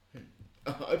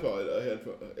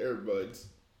 Earbuds.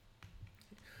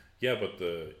 Yeah, but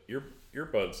the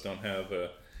earbuds don't have or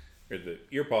the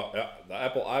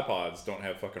Apple iPods don't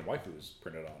have fucking waifus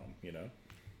printed on them. You know.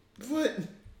 What?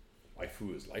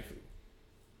 Waifu is laifu.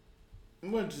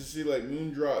 I'm going to see like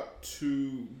Moondrop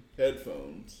 2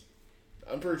 headphones.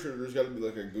 I'm pretty sure there's got to be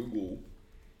like a Google.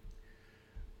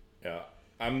 Yeah,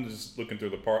 I'm just looking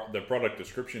through the product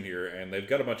description here, and they've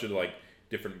got a bunch of like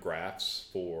different graphs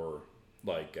for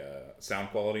like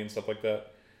sound quality and stuff like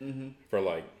that. Mm-hmm. For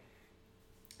like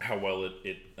how well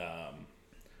it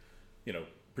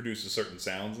produces certain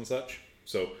sounds and such.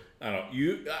 So I don't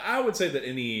know. I would say that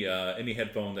any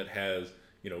headphone that has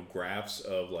graphs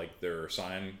of like their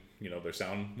sound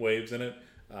waves in it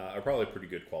are probably pretty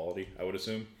good quality, I would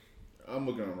assume. I'm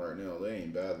looking at them right now. They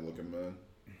ain't bad looking, man.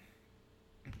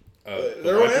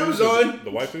 They're on Amazon.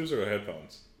 The waifus or the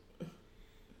headphones?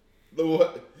 The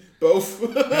what? Both.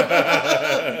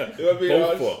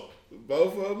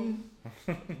 Both of them.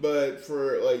 But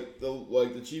for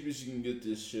the cheapest you can get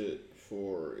this shit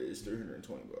for is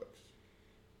 $320.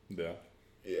 Yeah.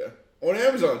 Yeah. On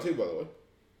Amazon too, by the way.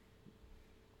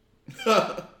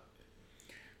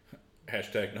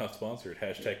 Hashtag not sponsored.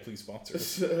 Hashtag please sponsor.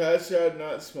 Hashtag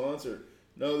not sponsored.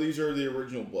 No, these are the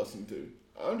original Blessing 2.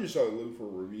 I'm just looking for a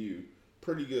review.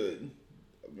 Pretty good.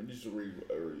 I'm going to just read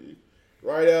a review.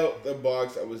 Right out the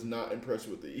box, I was not impressed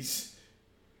with these.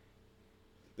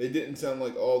 They didn't sound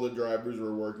like all the drivers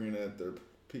were working at their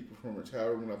peak performance.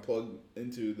 However, when I plugged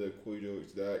into the Quiddo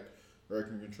DAC, where I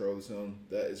can control the sound,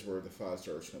 that is where the 5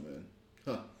 stars come in.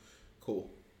 Huh. Cool.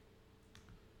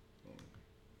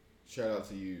 Shout out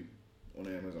to you on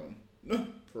Amazon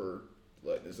for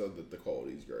letting us know that the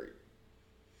quality is great.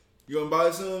 You want to buy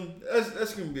some?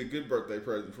 That's going to be a good birthday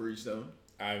present for you, Stone.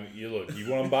 You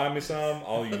want to buy me some?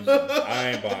 I'll use them. I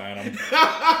ain't buying them.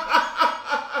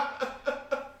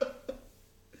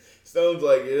 Stone's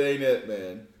like, it ain't it,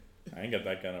 man. I ain't got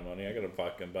that kind of money. I got to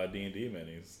fucking buy D&D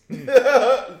minis.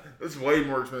 That's way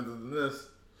more expensive than this.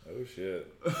 Oh, shit.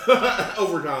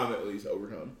 Over time, at least. Over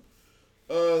time.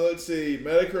 Let's see.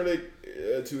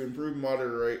 Metacritic to improve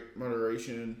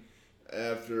moderation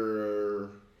after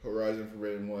Horizon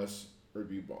Forbidden West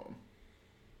review bomb.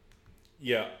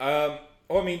 Yeah.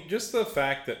 Well, I mean, just the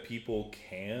fact that people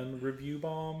can review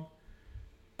bomb,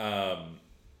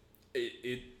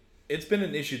 it's been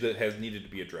an issue that has needed to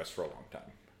be addressed for a long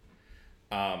time.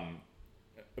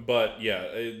 But yeah,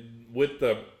 with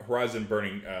the Horizon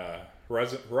Forbidden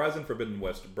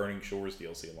West Burning Shores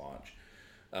DLC launch,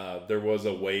 there was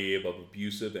a wave of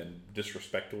abusive and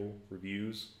disrespectful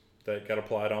reviews that got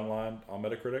applied online on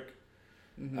Metacritic.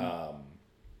 Mm-hmm.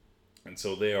 And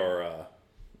so they are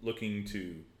looking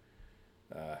to,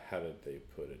 how did they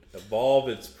put it? Evolve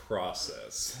its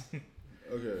process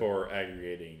for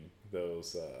aggregating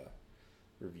those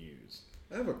reviews.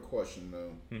 I have a question,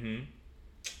 though. Mm-hmm.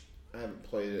 I haven't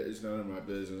played it. It's none of my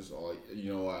business. I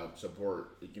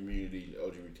support the community,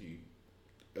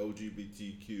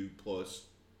 LGBTQ plus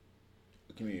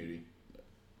community.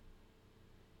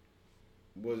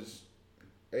 Was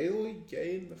AWOI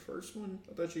gay in the first one?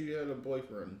 I thought you had a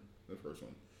boyfriend in the first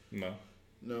one. No.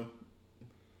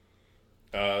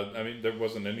 I mean, there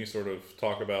wasn't any sort of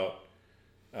talk about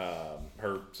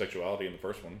her sexuality in the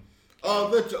first one.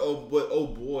 But oh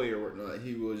boy or whatnot,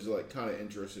 he was like kind of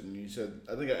interested, and you said,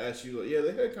 I think I asked you, like, yeah,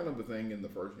 they had kind of a thing in the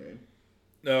first game.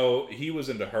 No, he was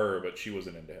into her, but she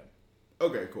wasn't into him.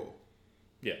 Okay, cool.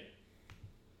 Yeah.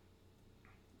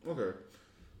 Okay,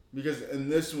 because in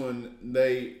this one,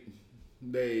 they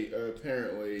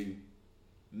apparently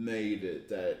made it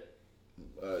that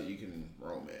you can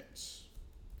romance.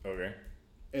 Okay.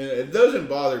 And it doesn't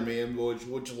bother me,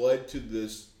 which led to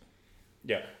this.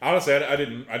 Yeah, honestly, I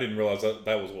didn't realize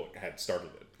that was what had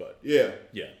started it, but yeah,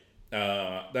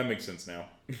 that makes sense now.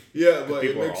 Yeah, but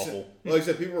people are awful. Like I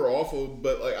said, people are awful,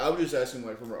 but like I was just asking,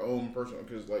 like, from her own personal,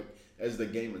 because like as the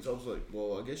game itself, like,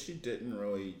 well, I guess she didn't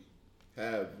really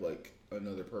have like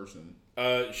another person.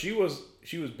 She was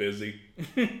busy,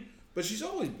 but she's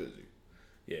always busy.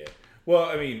 Yeah. Well,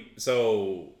 I mean,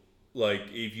 so like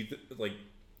if you like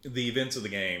the events of the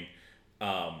game.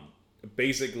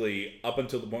 basically, up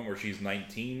until the point where she's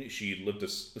 19, she lived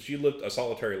a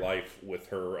solitary life with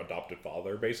her adopted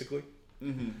father, basically.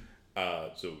 Mm-hmm.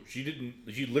 So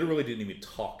she literally didn't even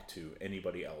talk to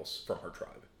anybody else from her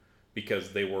tribe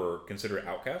because they were considered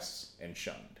outcasts and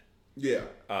shunned. Yeah.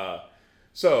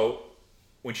 So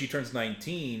when she turns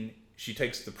 19, she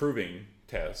takes the proving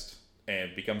test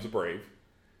and becomes a brave,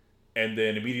 and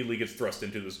then immediately gets thrust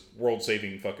into this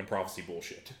world-saving fucking prophecy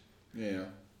bullshit. Yeah.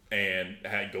 And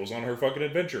goes on her fucking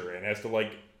adventure and has to,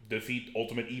 like, defeat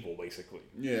ultimate evil, basically.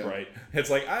 Yeah. Right? It's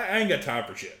like, I ain't got time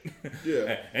for shit.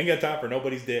 Yeah. I ain't got time for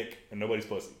nobody's dick and nobody's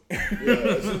pussy. Yeah,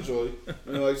 essentially.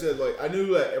 And like I said, like, I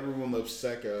knew that everyone loves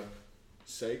Seika,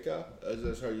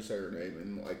 that's how you say her name,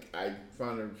 and like I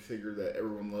figured that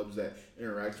everyone loves that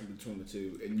interaction between the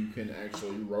two, and you can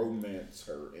actually romance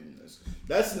her in this.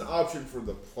 That's an option for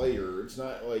the player. It's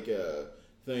not like a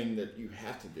thing that you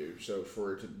have to do. So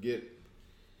for it to get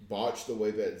botched the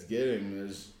way that it's getting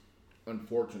is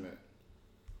unfortunate,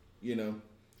 you know?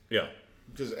 Yeah.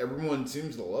 Because everyone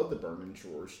seems to love the Burning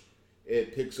Shores.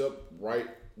 It picks up right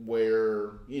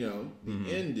where, you know,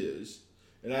 the end is.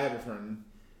 And I have a friend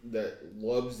that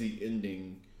loves the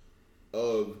ending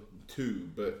of 2,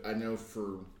 but I know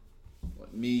for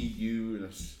like me, you, and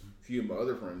a few of my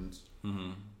other friends,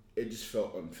 it just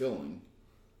felt unfilling.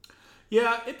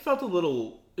 Yeah, it felt a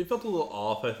little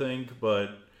off, I think,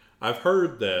 but I've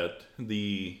heard that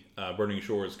the Burning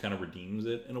Shores kind of redeems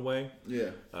it in a way. Yeah.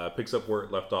 Picks up where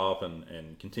it left off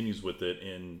and continues with it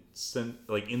and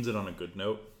ends it on a good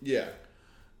note. Yeah.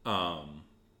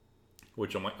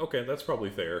 Which I'm like, okay, that's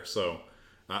probably fair. So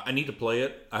I need to play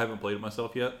it. I haven't played it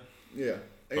myself yet. Yeah.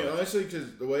 And honestly,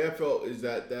 because the way I felt is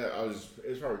that it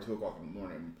was probably 2 o'clock in the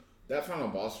morning. That final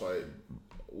boss fight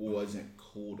wasn't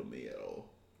cool to me at all.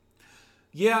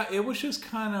 Yeah, it was just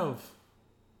kind of,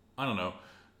 I don't know.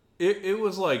 It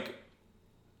was like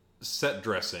set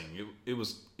dressing. It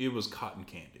was cotton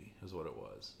candy is what it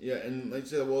was. Yeah, and like I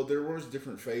said, well, there was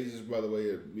different phases. By the way,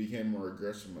 it became more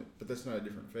aggressive. But that's not a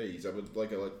different phase. I would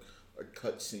like a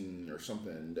cutscene or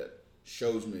something that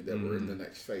shows me that we're in the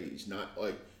next phase, not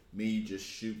like me just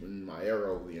shooting my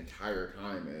arrow the entire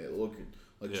time and it looking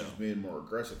like she's being more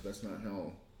aggressive. That's not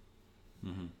how.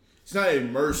 It's not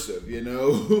immersive, you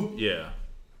know. Yeah.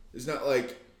 It's not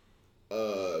like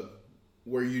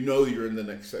where you know you're in the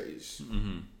next phase.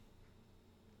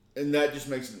 And that just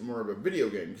makes it more of a video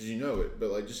game because you know it. But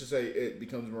like just to say it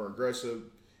becomes more aggressive,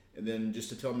 and then just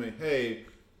to tell me, hey,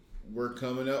 we're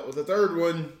coming out with a 3rd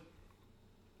one.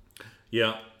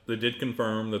 Yeah, they did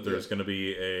confirm that there's going to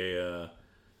be a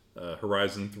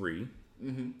Horizon 3,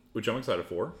 which I'm excited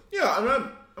for. Yeah,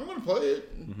 I'm going to play it.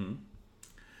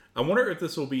 I wonder if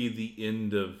this will be the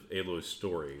end of Aloy's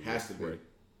story. Has to be.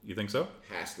 You think so?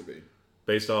 Has to be.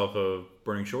 Based off of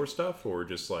Burning Shore stuff, or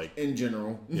just like in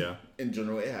general? Yeah, in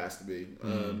general, it has to be.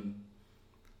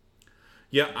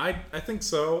 Yeah, I think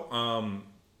so.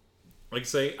 Like I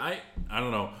say, I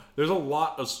don't know. There's a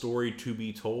lot of story to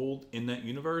be told in that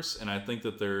universe, and I think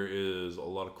that there is a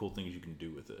lot of cool things you can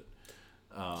do with it.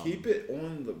 Keep it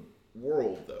on the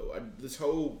world, though. This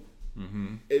whole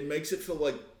it makes it feel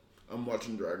like I'm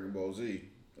watching Dragon Ball Z.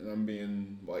 And I'm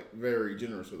being like very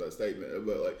generous with that statement,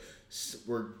 but like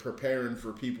we're preparing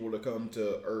for people to come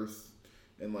to Earth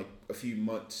in like a few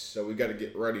months, so we got to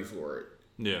get ready for it.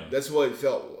 Yeah, that's what it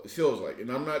feels like, and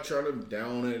I'm not trying to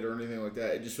down it or anything like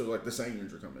that. It just feels like the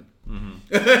Saiyans are coming.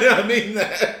 I mean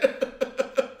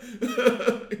that.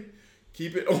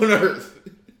 Keep it on Earth.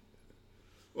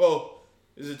 Well,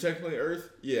 is it technically Earth?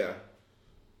 Yeah.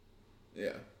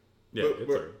 Yeah. Yeah,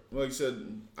 but like I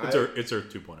said, it's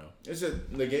Earth 2.0. I said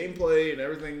the gameplay and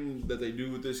everything that they do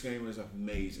with this game is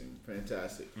amazing,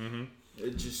 fantastic.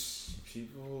 It just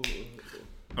people.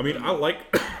 I mean, I like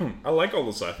all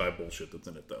the sci-fi bullshit that's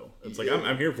in it, though. It's like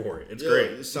I'm here for it. It's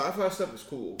great. The sci-fi stuff is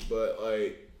cool, but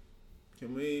like,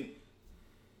 can we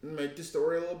make the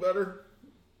story a little better?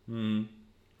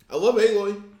 I love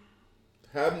Aloy.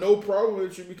 Have no problem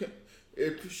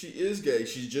if she is gay.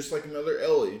 She's just like another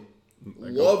Ellie.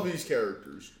 Like, love these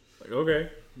characters. Like,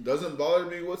 okay. Doesn't bother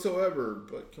me whatsoever,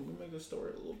 but can we make the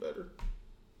story a little better?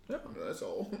 Yeah. That's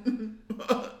all.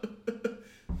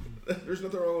 There's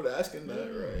nothing wrong with asking that,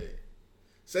 right?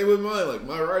 Same with mine. Like,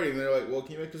 my writing, they're like, well,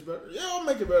 can you make this better? Yeah, I'll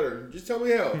make it better. Just tell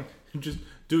me how. Just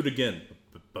do it again,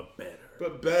 but better.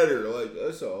 But better, like,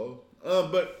 that's all.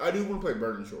 But I do want to play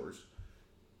Burning Shores.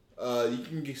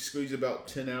 You can squeeze about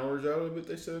 10 hours out of it,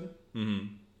 they said.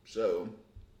 So,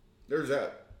 there's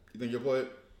that. You think you'll play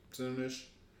it soon-ish?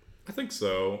 I think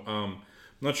so. I'm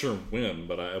not sure when,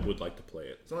 but I would like to play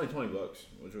it. It's only $20,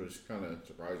 which was kind of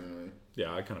surprising to me.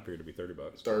 Yeah, I kind of figured it'd be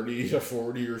 $30. 30 to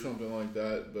 40 or something like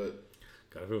that, but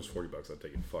God, if it was $40, I'd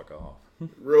take it. Fuck off.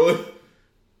 Really?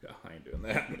 Yeah, I ain't doing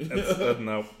that.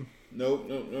 Nope.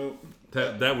 Nope.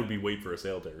 That would be wait for a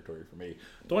sale territory for me.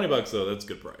 $20 though, that's a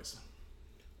good price.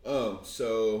 Oh,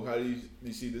 so how do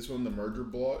you see this one? The merger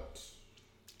blot?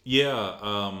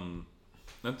 Yeah,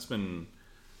 that's been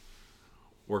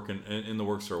working in the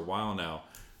works for a while now.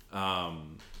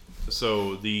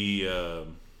 So the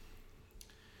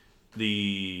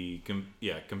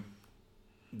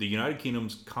United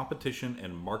Kingdom's Competition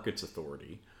and Markets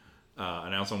Authority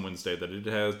announced on Wednesday that it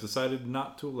has decided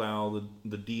not to allow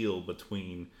the deal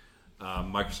between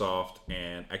Microsoft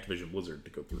and Activision Blizzard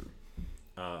to go through,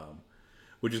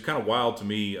 which is kind of wild to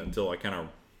me until I kind of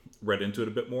read into it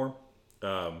a bit more.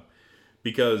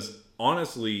 Because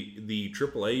honestly, the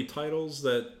AAA titles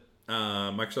that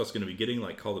Microsoft's going to be getting,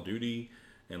 like Call of Duty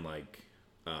and like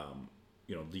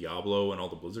Diablo and all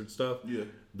the Blizzard stuff,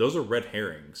 those are red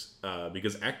herrings.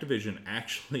 Because Activision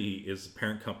actually is the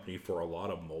parent company for a lot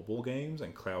of mobile games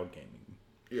and cloud gaming.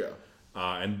 Yeah.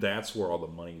 And that's where all the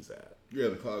money's at. Yeah,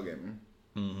 the cloud gaming.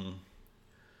 Mm-hmm.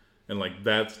 And like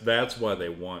that's why they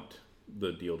want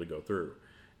the deal to go through.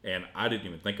 And I didn't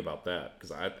even think about that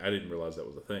because I didn't realize that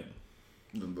was a thing.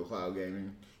 The cloud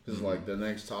gaming. Because like the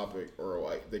next topic, or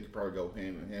like they could probably go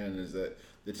hand in hand, is that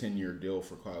the 10-year deal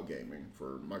for cloud gaming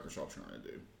for Microsoft trying to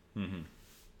do. Mm-hmm.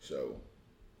 So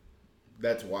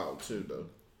that's wild too, though.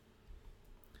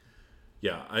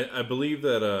 Yeah, I believe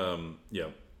that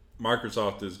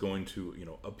Microsoft is going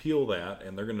to appeal that,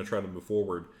 and they're going to try to move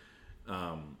forward,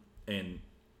 and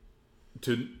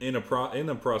in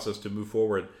a process to move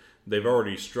forward, they've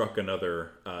already struck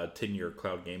another 10-year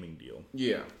cloud gaming deal.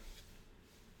 Yeah.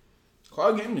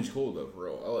 Cloud gaming is cool, though, for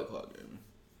real. I like cloud gaming.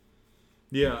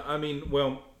 Yeah, I mean,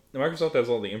 well, Microsoft has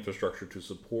all the infrastructure to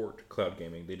support cloud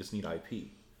gaming. They just need IP,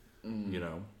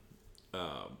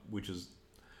 which is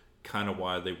kind of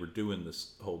why they were doing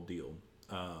this whole deal.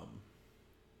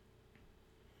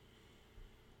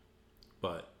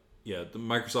 But, yeah, the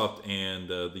Microsoft and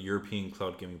the European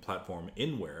cloud gaming platform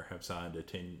Inware have signed a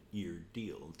 10-year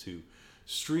deal to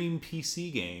stream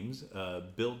PC games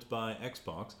built by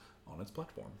Xbox on its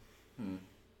platform.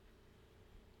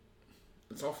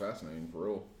 It's all fascinating, for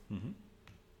real. Mm-hmm.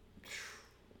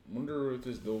 Wonder if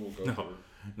this deal will go through.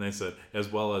 And they said,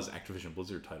 as well as Activision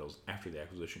Blizzard titles after the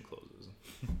acquisition closes.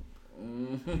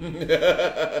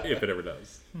 If it ever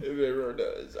does. If it ever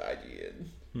does, IGN.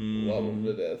 Love them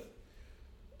to death.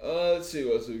 Let's see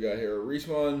what else we got here.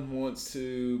 Respawn wants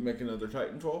to make another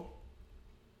Titanfall.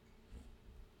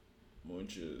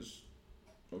 Which is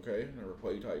okay. Never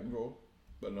played Titanfall,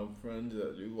 but no friends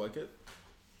that do like it.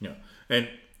 Yeah. And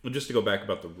just to go back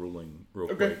about the ruling real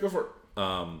quick. Okay, go for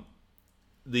it.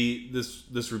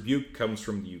 This rebuke comes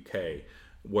from the UK,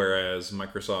 whereas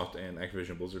Microsoft and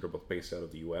Activision Blizzard are both based out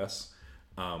of the US.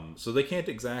 So they can't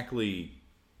exactly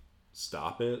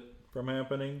stop it from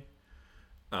happening.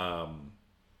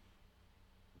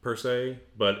 Per se,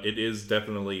 but it is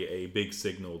definitely a big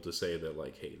signal to say that,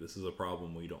 like, hey, this is a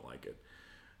problem, we don't like it.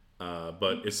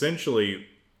 But essentially,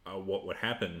 what would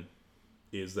happen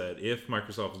is that if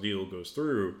Microsoft's deal goes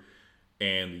through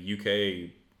and the UK,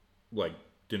 like,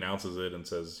 denounces it and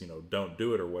says, don't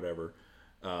do it or whatever,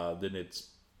 then it's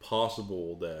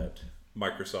possible that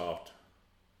Microsoft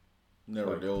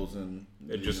never deals in...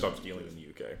 It just stops dealing in the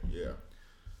UK. Yeah.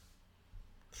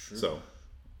 Sure. So,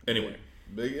 anyway...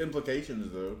 Big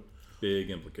implications, though. Big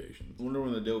implications. I wonder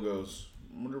when the deal goes.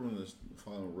 I wonder when this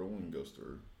final ruling goes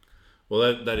through.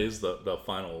 Well, that is the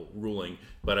final ruling,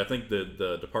 but I think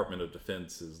the Department of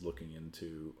Defense is looking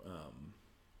into.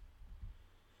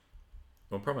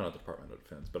 Well, probably not the Department of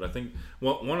Defense, but I think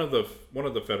one of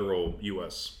the federal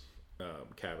U.S.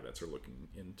 cabinets are looking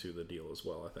into the deal as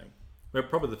well. I think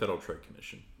probably the Federal Trade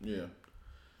Commission. Yeah,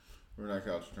 we're not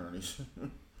couch attorneys.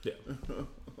 Yeah.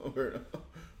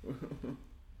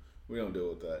 We don't deal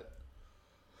with that.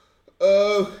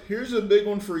 Here's a big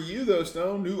one for you, though,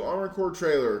 Stone. New Armored Core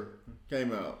trailer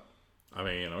came out. I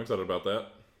mean, I'm excited about that.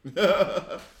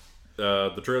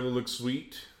 The trailer looks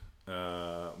sweet.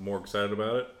 More excited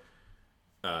about it.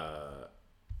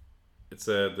 It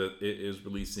said that it is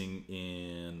releasing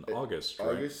in August, right?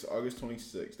 August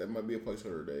 26th. That might be a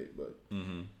placeholder date, but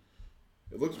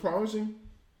it looks promising.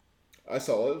 I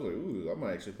saw it. I was like, ooh, I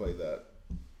might actually play that.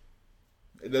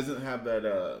 It doesn't have that.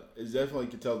 It definitely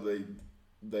can tell they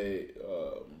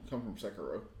come from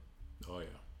Sekiro. Oh yeah.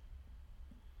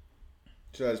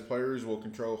 It says players will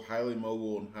control highly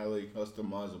mobile and highly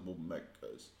customizable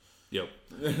mechas. Yep.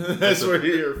 That's what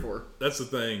you're here for. That's the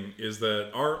thing, is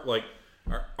that our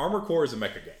Armored Core is a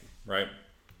mecha game, right?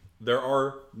 There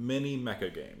are many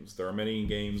mecha games. There are many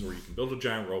games where you can build a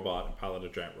giant robot and pilot a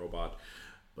giant robot.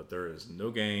 but there is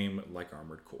no game like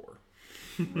Armored Core.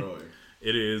 Really?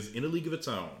 It is in a league of its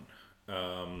own.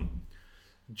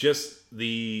 Just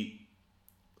the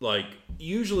like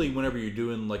usually whenever you're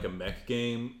doing like a mech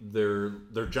game, they're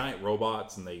giant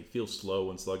robots and they feel slow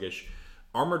and sluggish.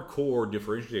 Armored Core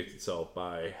differentiates itself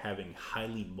by having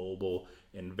highly mobile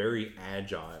and very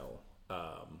agile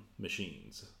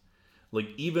machines. Like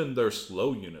even their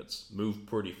slow units move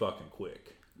pretty fucking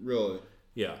quick. Really?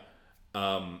 Yeah.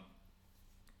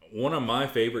 One of my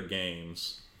favorite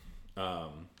games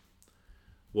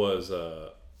was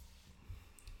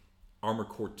Armored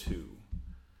Core 2.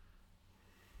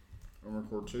 Armored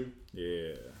Core 2?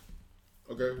 Yeah.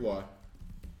 Okay, why?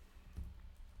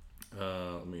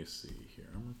 Let me see here.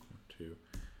 Armored Core 2.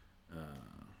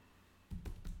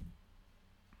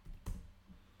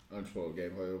 I'm just pulling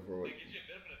gameplay over like.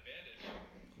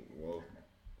 Well,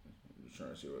 I'm just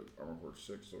trying to see what Armored Core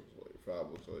 6 looks like.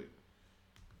 5 looks like.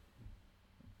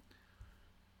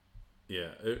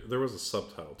 Yeah, there was a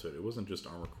subtitle to it. It wasn't just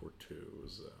Armored Core 2. It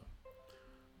was.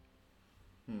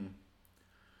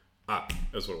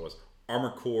 That's what it was.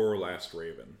 Armored Core Last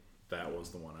Raven. That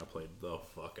was the one I played the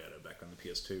fuck out of back on the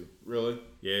PS2. Really?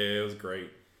 Yeah, it was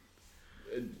great.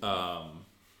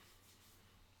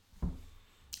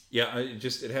 Yeah,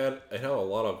 it had a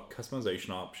lot of customization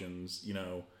options. You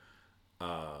know,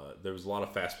 there was a lot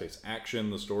of fast-paced action.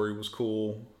 The story was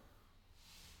cool.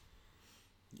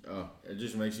 It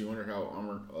just makes you wonder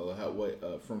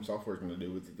how From Software is going to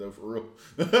do with it though, for real.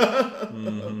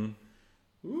 Mm-hmm.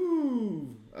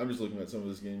 Ooh, I'm just looking at some of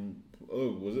this game.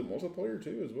 Oh, was it multiplayer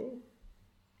too as well?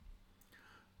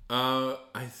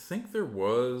 I think there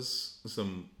was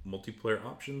some multiplayer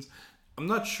options. I'm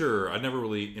not sure. I never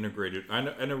really integrated. I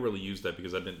never really used that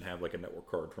because I didn't have like a network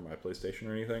card for my PlayStation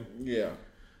or anything. Yeah.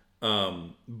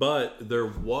 But there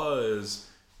was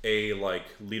a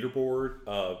like leaderboard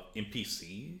of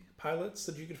NPC pilots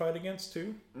that you could fight against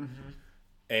too. Mm-hmm.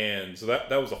 And so that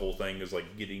was the whole thing, is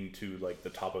like getting to like the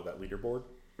top of that leaderboard.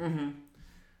 Mm-hmm.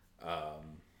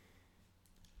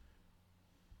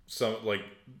 So like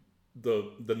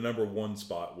the number one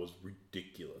spot was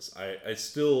ridiculous. I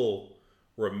still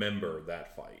remember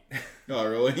that fight. Oh,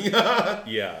 really?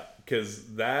 Yeah,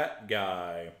 because that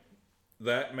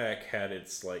mech had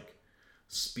its like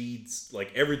speeds,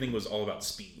 like everything was all about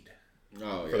speed.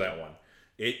 Oh, yeah. For that one,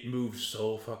 it moved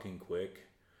so fucking quick.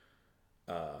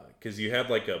 Because you had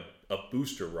like a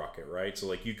booster rocket, right? So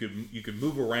like you could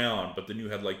move around, but then you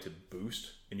had like to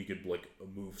boost, and you could like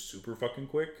move super fucking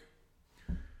quick.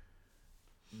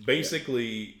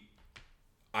 Basically,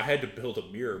 I had to build a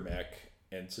mirror mech,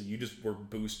 and so you just were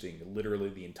boosting literally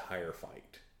the entire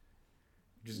fight,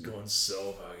 just going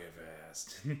so fucking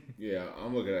fast. Yeah,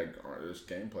 I'm looking at this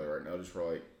gameplay right now just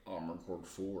for like Armored Core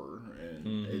 4,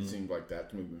 and it seemed like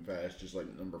that's moving fast, just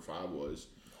like number 5 was.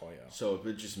 Oh yeah. So if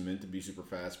it's just meant to be super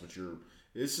fast, but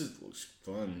this looks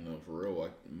fun though, for real. I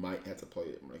might have to play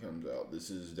it when it comes out. This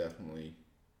is definitely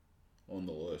on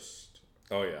the list.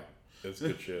 Oh yeah, it's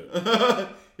good shit. Yeah,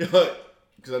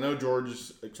 because I know George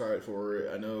is excited for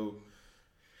it. I know.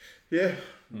 Yeah,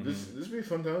 this will be a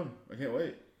fun time. I can't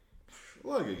wait. A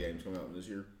lot of good games coming out this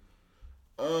year.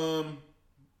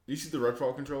 You see the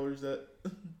Redfall controllers that?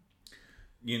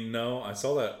 You know, I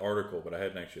saw that article, but I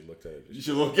hadn't actually looked at it. You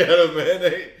should look at them, man.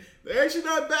 They're actually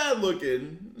not bad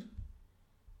looking.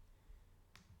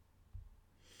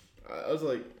 I was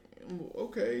like,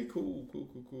 okay, cool. I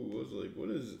was like, what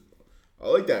is it? I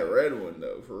like that red one,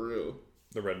 though, for real.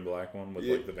 The red and black one with,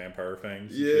 like, the vampire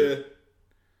fangs? Yeah.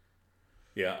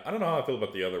 Yeah, I don't know how I feel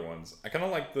about the other ones. I kind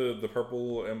of like the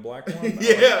purple and black one.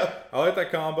 Yeah. I like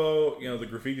that combo. You know, the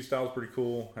graffiti style is pretty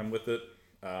cool. I'm with it.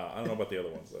 I don't know about the other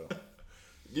ones, though.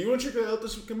 Do you want to check it out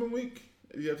this coming week?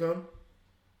 If you have time?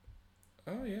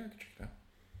 Oh, yeah, I can check it out.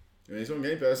 I mean, it's on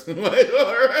Game Pass. Alright.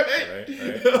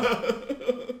 Right.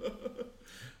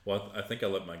 Well, I think I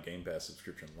let my Game Pass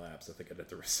subscription lapse. I think I'd have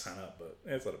to sign up, but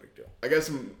it's not a big deal. I got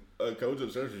some codes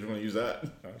upstairs if you want to use that.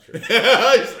 Oh, sure.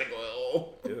 He's like,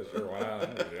 well. Yeah, sure. Why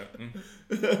not?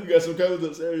 I got some codes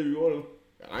upstairs if you want them.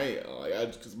 I ain't,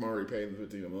 like, because I'm already paying the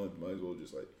 $15 a month. Might as well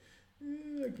just, like,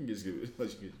 I can just give it.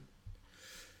 Let you get it.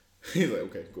 He's like,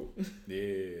 okay, cool.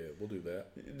 Yeah, we'll do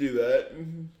that. Do that.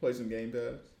 Play some Game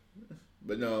Pass.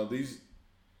 But no, these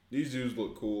dudes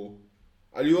look cool.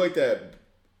 I do like that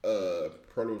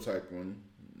prototype one.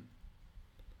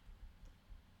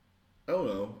 I don't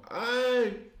know.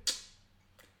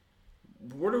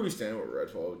 Where do we stand with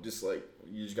Redfall? Just like,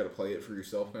 you just got to play it for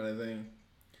yourself kind of thing?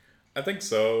 I think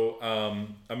so.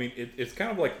 I mean, it's kind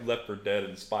of like Left 4 Dead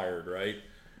inspired, right?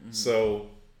 Mm-hmm. So,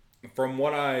 from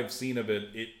what I've seen of it,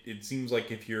 it seems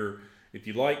like if you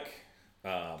like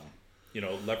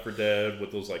Left 4 Dead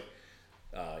with those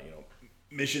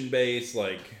mission based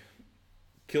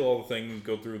kill all the things,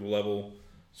 go through the level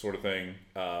sort of thing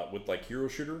with hero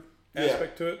shooter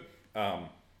aspect to it.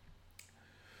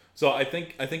 So I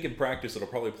think in practice it'll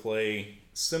probably play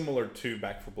similar to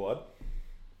Back 4 Blood.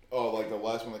 Oh, like the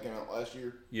last one that came out last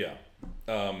year? Yeah.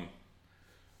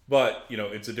 But,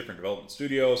 it's a different development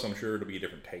studio, so I'm sure it'll be a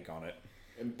different take on it.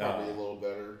 And probably a little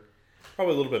better.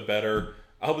 Probably a little bit better.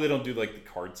 I hope they don't do, the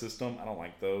card system. I don't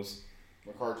like those.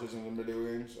 The card system in video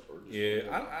games?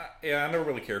 I never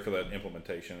really cared for that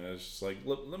implementation. It's just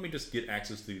let me just get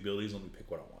access to the abilities, let me pick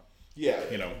what I want. Yeah.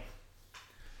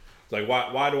 It's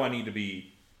why do I need to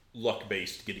be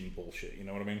luck-based getting bullshit? You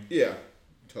know what I mean? Yeah.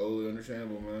 Totally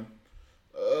understandable, man.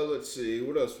 Let's see.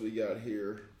 What else we got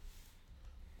here?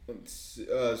 Let's see.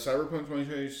 Cyberpunk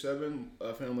 2077,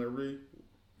 Phantom Liberty.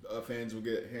 Fans will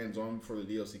get hands-on before the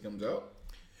DLC comes out.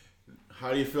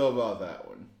 How do you feel about that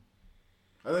one?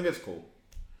 I think that's cool.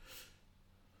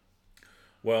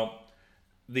 Well,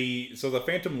 the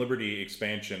Phantom Liberty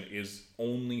expansion is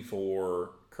only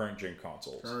for current gen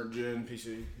consoles. Current gen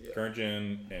PC. Yeah. Current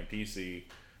gen and PC.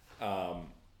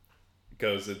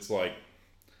 Because it's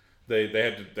they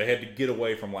had to get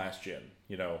away from last gen,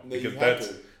 because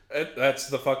that's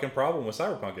the fucking problem with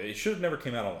Cyberpunk. It should have never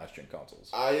came out on last gen consoles.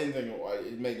 I didn't think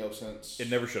it made no sense. It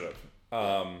never should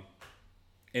have.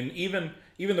 And even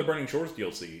the Burning Shores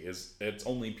DLC it's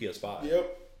only PS5.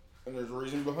 Yep, and there's a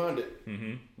reason behind it.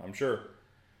 Mm-hmm. I'm sure.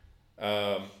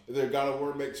 If they're God of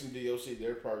War make some DLC,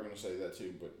 they're probably going to say that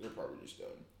too, but they're probably just done.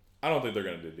 I don't think they're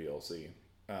going to do DLC.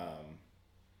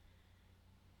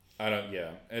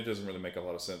 It doesn't really make a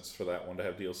lot of sense for that one to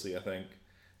have DLC, I think.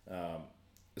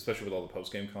 Especially with all the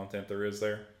post-game content there is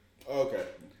there. Okay.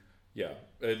 Yeah.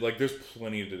 There's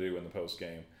plenty to do in the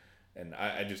post-game. And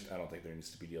I don't think there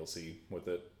needs to be DLC with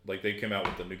it. They came out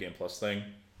with the New Game Plus thing.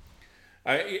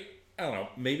 I don't know.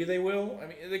 Maybe they will. I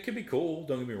mean, it could be cool.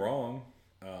 Don't get me wrong.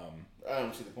 I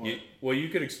don't see the point. You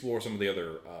could explore some of the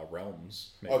other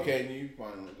realms. Maybe. Okay, and you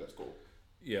find that's cool.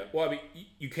 Yeah. Well, I mean,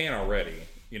 you can already,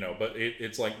 but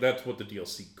it's that's what the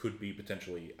DLC could be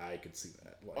potentially. I could see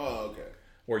that. Okay.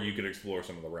 Or you could explore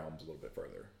some of the realms a little bit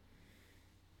further.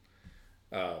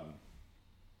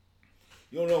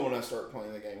 You'll know when I start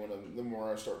playing the game, the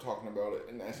more I start talking about it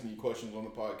and asking you questions on the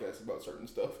podcast about certain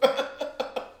stuff.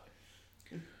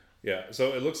 Yeah,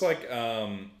 so it looks like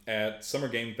at Summer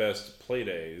Game Fest Play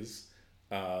Days,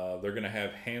 they're going to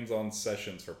have hands-on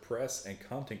sessions for press and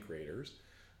content creators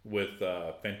with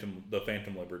the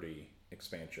Phantom Liberty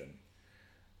expansion.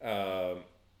 So,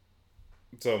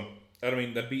 I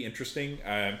mean, that'd be interesting.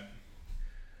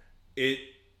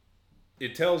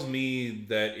 It tells me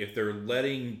that if they're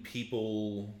letting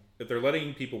people with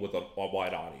a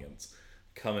wide audience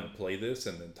come and play this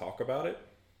and then talk about it,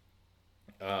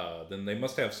 then they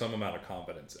must have some amount of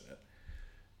confidence in it.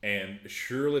 And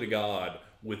surely to God,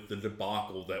 with the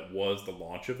debacle that was the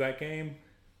launch of that game,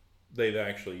 they've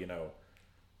actually,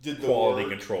 did the quality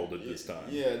work. Controlled it this time.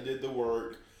 Yeah, did the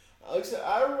work. Like I said,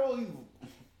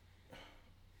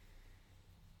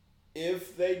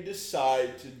 if they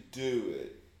decide to do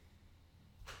it,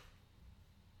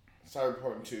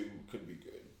 Cyberpunk 2 could be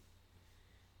good.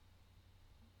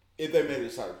 If they made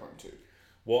it Cyberpunk 2.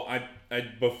 Well, I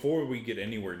before we get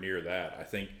anywhere near that, I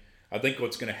think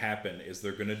what's going to happen is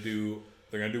they're going to do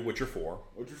Witcher 4.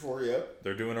 Witcher 4, yeah.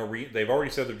 They're doing they've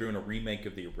already said they're doing a remake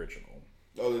of the original.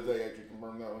 Oh, did they actually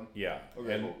confirm that one? Yeah.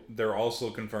 Okay, and cool. They're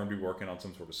also confirmed to be working on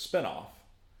some sort of spinoff.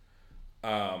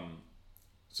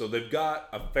 So they've got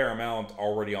a fair amount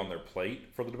already on their plate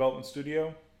for the development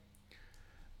studio.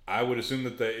 I would assume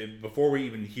that before we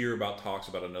even hear about talks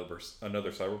about another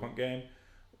Cyberpunk game,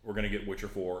 we're going to get Witcher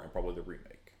 4 and probably the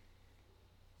remake.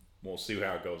 We'll see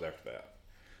how it goes after that.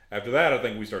 After that, I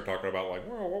think we start talking about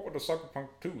what would a Cyberpunk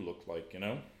 2 look like,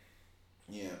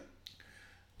 Yeah.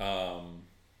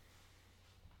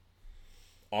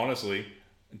 Honestly,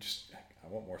 I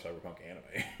want more Cyberpunk anime.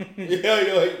 Yeah,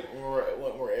 you're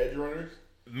want more Edge Runners?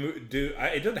 Dude,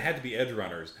 it doesn't have to be Edge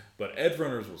Runners, but Edge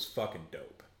Runners was fucking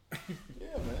dope.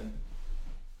 Yeah, man.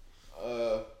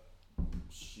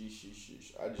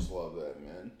 Sheesh. I just love that,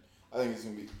 man. I think it's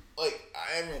gonna be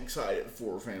I'm excited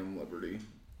for Phantom Liberty.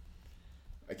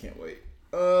 I can't wait.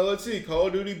 Let's see, Call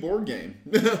of Duty board game.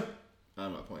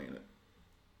 I'm not playing it.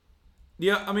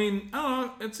 Yeah, I mean, I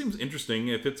don't know. It seems interesting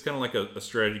if it's kind of like a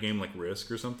strategy game like Risk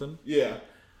or something. Yeah.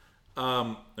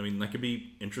 I mean, that could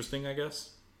be interesting, I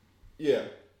guess. Yeah.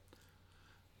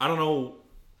 I don't know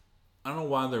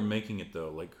why they're making it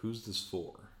though. Who's this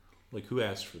for? Who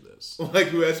asked for this?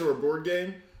 Who asked for a board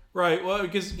game? Right. Well,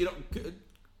 because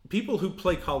people who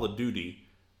play Call of Duty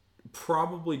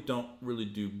probably don't really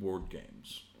do board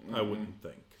games. I wouldn't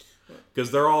think, because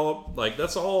they're all like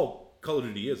that's all Call of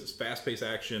Duty is. It's fast-paced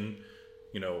action,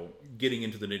 getting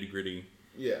into the nitty-gritty.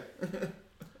 Yeah.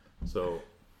 So.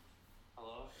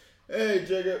 Hello. Hey,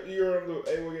 Jacob, you're on the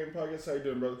AWOI Gaming Podcast. How you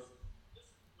doing, brother?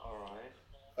 All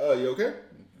right. You okay?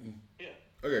 Yeah.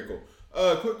 Okay, cool.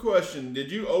 Quick question: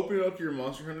 did you open up your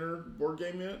Monster Hunter board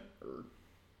game yet? Or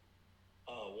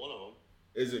One of them.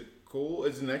 is it cool?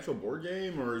 Is it an actual board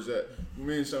game, or is that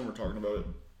me and Sam were talking about it?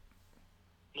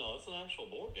 No, it's an actual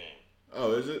board game.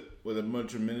 Oh, is it with a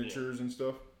bunch of miniatures and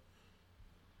stuff?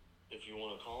 If you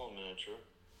want to call them miniature.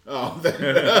 Oh,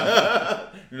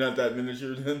 you're not that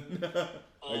miniature then.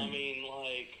 I mean,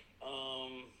 I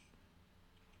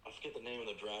forget the name of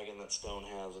the dragon that Stone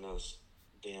has in his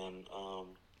den.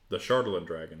 The Shardlin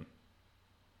Dragon.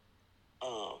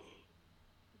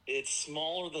 It's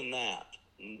smaller than that.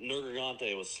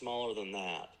 Nergigante was smaller than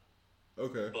that.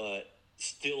 Okay. But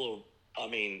still, I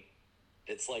mean,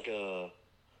 it's like a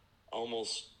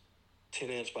almost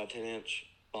 10-inch by 10-inch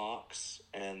box,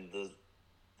 and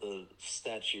the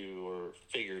statue or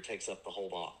figure takes up the whole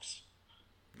box.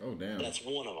 Oh, damn. That's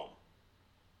one of them.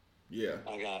 Yeah.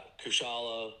 I got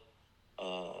Kushala,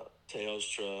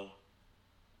 Teostra,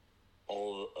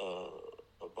 a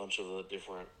bunch of the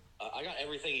different. I got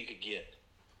everything you could get.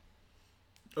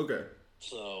 Okay.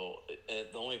 So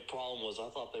the only problem was I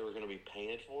thought they were going to be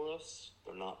painted for us.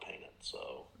 They're not painted,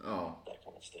 so that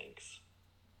kind of stinks.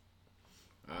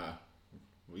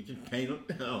 We can paint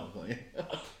them. Oh, man.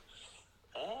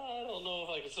 I don't know if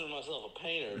I consider myself a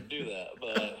painter to do that,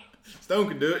 but Stone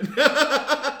can do it.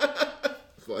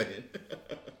 Playing.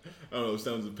 I don't know if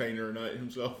Stone's a painter or not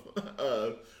himself.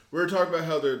 We were talking about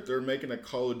how they're making a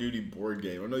Call of Duty board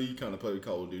game. I know you kind of play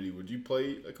Call of Duty. Would you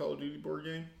play a Call of Duty board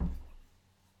game?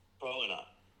 probably not.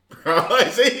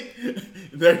 See?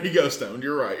 There you go, Stone.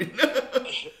 You're right.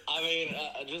 I mean,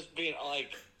 just being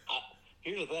like,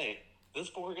 here's the thing. This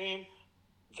board game,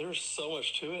 there's so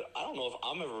much to it. I don't know if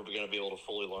I'm ever going to be able to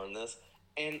fully learn this.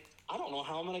 And I don't know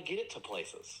how I'm going to get it to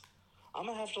places. I'm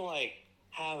going to have to,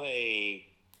 have a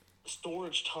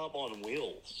storage tub on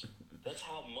wheels. That's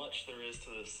how much there is to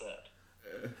this set.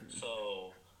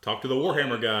 So... Talk to the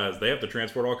Warhammer guys. They have to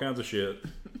transport all kinds of shit.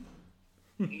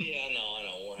 Yeah, no, I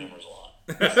know. Warhammer's a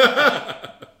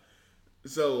lot.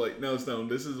 So, no, Stone,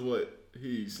 this is what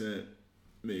he sent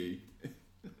me.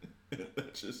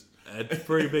 That's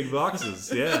pretty big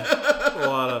boxes, yeah. A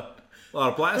lot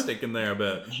of plastic in there, I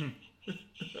bet.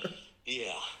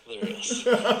 Yeah, there is.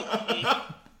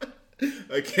 I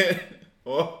can't.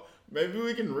 Well, maybe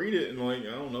we can read it and I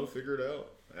don't know, figure it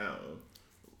out. I don't know.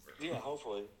 Yeah,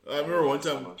 hopefully. I remember one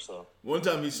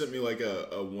time he sent me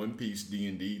a One Piece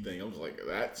D&D thing. I was like,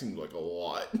 that seems like a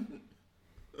lot.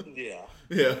 Yeah.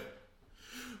 Yeah.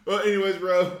 Well, anyways,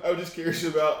 bro, I was just curious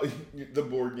about the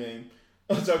board game.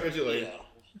 I'll talk to you later. Yeah.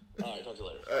 All right, talk to you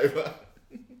later. All right, bye.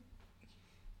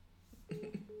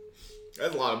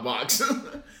 That's a lot of box.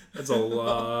 That's a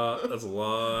lot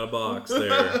of box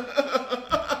there.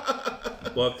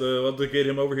 We'll have to get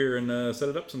him over here and set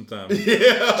it up sometime.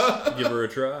 Yeah. Give her a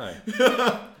try. We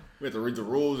have to read the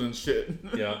rules and shit.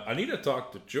 Yeah, I need to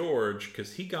talk to George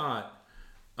because he backed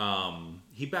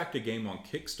a game on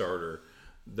Kickstarter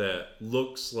that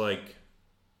looks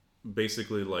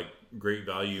basically like Great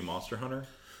Value Monster Hunter.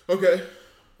 Okay.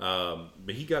 But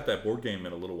he got that board game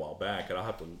in a little while back, and I'll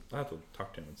have to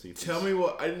talk to him and see. Tell me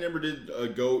what I never did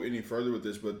go any further with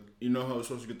this, but you know how I was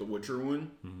supposed to get the Witcher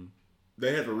one? Mm-hmm.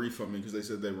 They had to refund me because they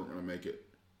said they weren't going to make it.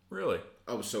 Really?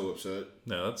 I was so upset.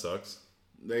 No, that sucks.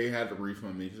 They had to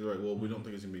refund me because they're like, well, we don't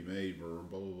think it's going to be made or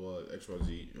blah, blah, blah,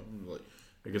 XYZ. I'm like,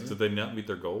 I guess, did they not meet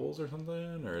their goals or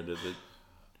something? Or did it...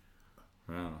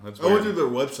 Oh, that's I went to their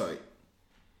website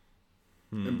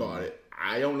and bought it.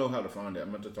 I don't know how to find it.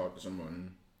 I'm going to talk to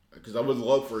someone because I would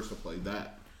love for us to play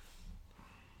that.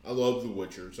 I love The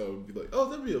Witcher, so it'd be like, oh,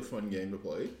 that'd be a fun game to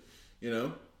play, you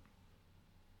know?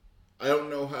 I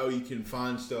don't know how you can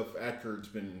find stuff after it's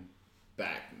been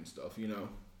backed and stuff, you know?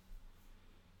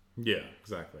 Yeah,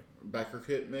 exactly. Backer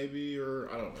kit, maybe, or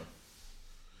I don't know.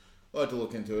 I'll have to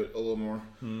look into it a little more.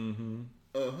 Mm-hmm.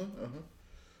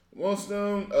 Well,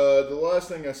 Stone, the last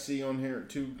thing I see on here,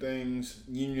 two things.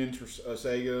 Union for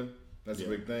Sega. That's a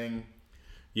big thing.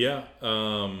 Yeah.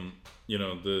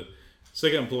 The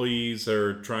Sega employees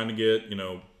are trying to get,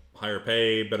 higher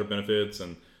pay, better benefits,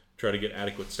 and try to get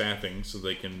adequate staffing so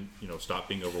they can, stop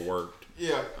being overworked.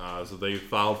 Yeah. So they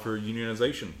filed for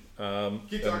unionization.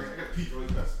 Keep talking. I got to pee really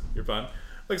fast. You're fine.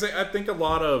 Like I say, I think a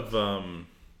lot of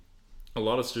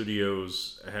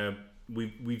studios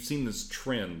we've seen this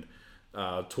trend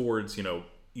towards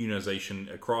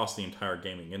unionization across the entire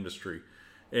gaming industry,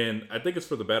 And I think it's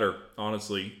for the better,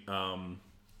 honestly.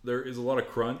 There is a lot of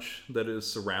crunch that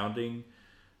is surrounding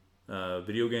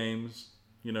video games.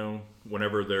 You know,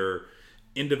 whenever they're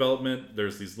in development,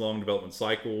 there's these long development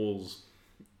cycles.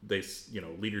 They,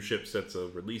 leadership sets a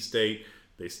release date.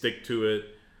 They stick to it.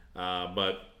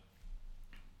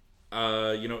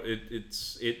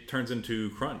 It turns into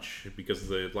crunch because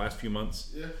the last few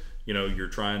months, you're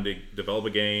trying to develop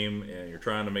a game and you're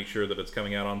trying to make sure that it's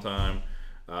coming out on time.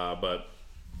 But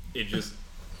it just,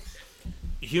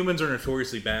 humans are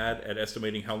notoriously bad at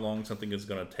estimating how long something is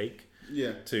going to take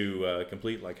to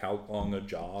complete, like how long a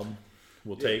job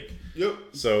will take. Yep.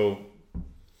 So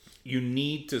you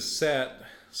need to set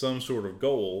some sort of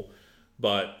goal,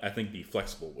 but I think be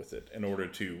flexible with it in order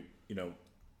to,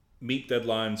 meet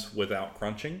deadlines without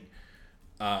crunching.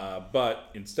 But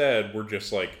instead, we're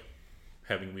just like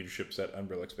having leadership set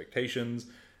unreal expectations,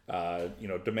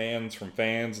 demands from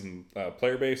fans and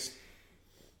player base,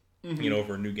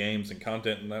 for new games and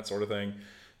content and that sort of thing.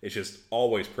 It's just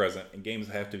always present, and games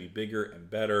have to be bigger and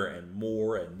better and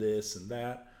more and this and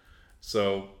that.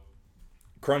 So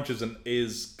crunch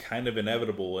is kind of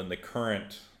inevitable in the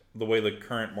way the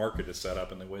current market is set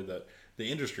up and the way that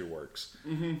the industry works.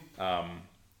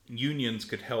 Unions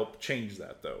could help change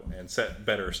that, though, and set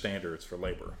better standards for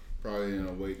labor. Probably in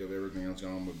a wake of everything else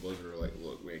going on with Blizzard, like,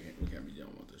 look, we can't be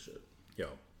dealing with this shit. Yeah.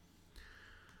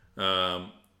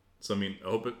 So I mean, I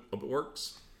hope it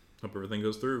works. Hope everything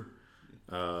goes through.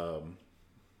 Because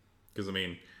I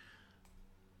mean,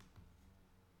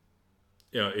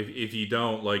 if you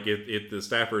don't, like, if the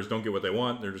staffers don't get what they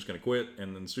want, they're just going to quit,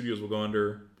 and then the studios will go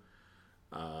under.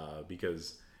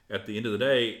 Because at the end of the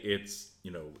day, it's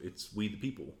we the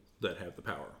people that have the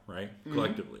power, right?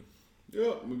 Collectively.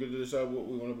 Yeah, we get to decide what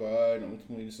we want to buy and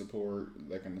ultimately to support,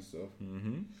 that kind of stuff.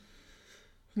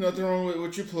 Nothing wrong with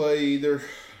what you play either.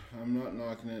 I'm not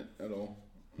knocking it at all.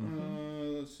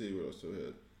 Let's see what else do we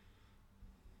have.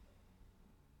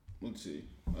 Let's see.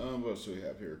 What else do we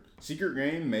have here? Secret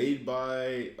game made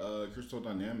by Crystal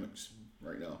Dynamics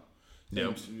right now.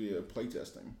 Seems to be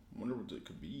playtesting. Wonder what it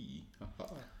could be.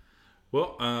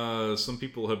 Well, some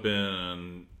people have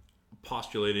been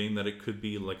postulating that it could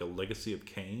be like a Legacy of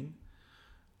Kain,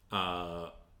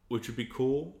 which would be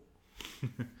cool.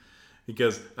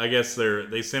 Because I guess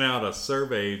they sent out a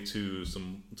survey to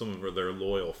some of their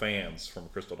loyal fans from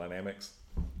Crystal Dynamics.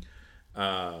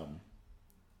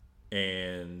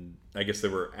 And I guess they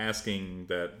were asking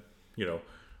that,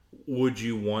 would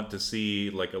you want to see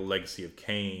like a Legacy of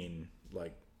Kain,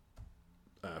 like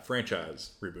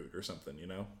franchise reboot or something,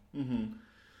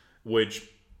 Which,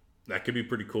 that could be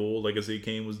pretty cool. Legacy of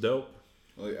Kain was dope.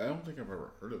 Like, I don't think I've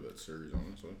ever heard of that series,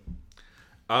 honestly.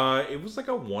 It was like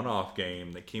a one-off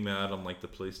game that came out on like the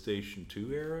PlayStation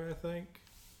 2 era, I think.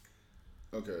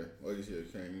 Okay, Legacy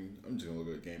of Kain. I'm just gonna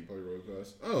look at gameplay real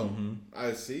fast. Oh,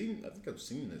 I think I've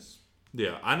seen this.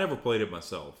 Yeah, I never played it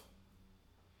myself.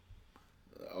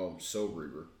 Soul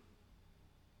Reaver.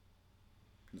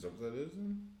 Is that what that is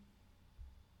then?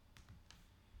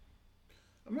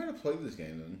 I might have played this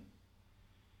game then.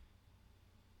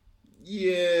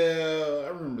 Yeah, I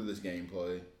remember this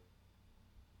gameplay.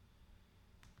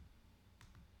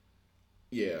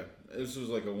 Yeah, this was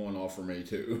like a one-off for me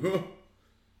too.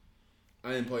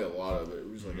 I didn't play a lot of it. It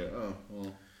was like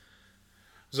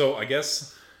So I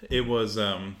guess it was.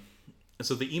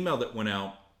 So the email that went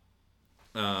out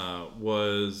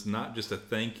was not just a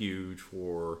thank you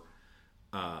for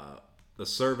the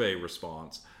survey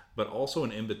response, but also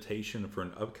an invitation for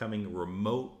an upcoming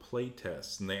remote play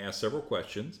test. And they asked several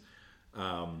questions,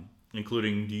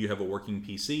 including, do you have a working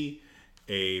PC,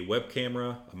 a web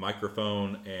camera, a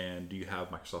microphone, and do you have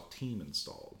Microsoft Teams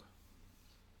installed?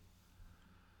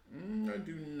 I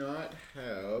do not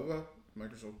have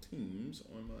Microsoft Teams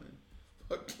on mine.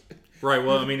 Right.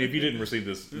 Well, I mean, if you didn't receive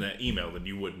that email, then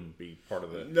you wouldn't be part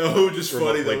of the no. Just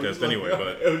funny though. Test anyway,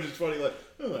 but it was just funny. Like,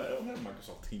 I don't have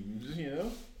Microsoft Teams.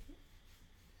 You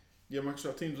have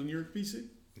Microsoft Teams on your PC?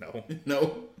 No.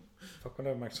 No. Fuck, what do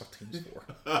I have Microsoft Teams for?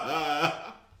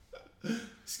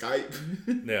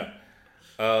 Skype. Yeah.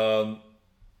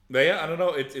 But yeah, I don't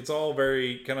know. It's all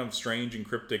very kind of strange and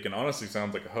cryptic, and honestly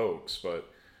sounds like a hoax. But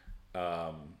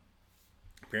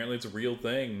apparently, it's a real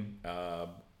thing.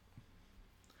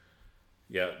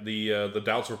 Yeah, the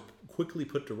doubts were quickly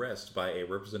put to rest by a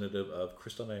representative of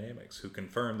Crystal Dynamics, who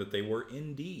confirmed that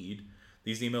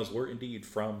these emails were indeed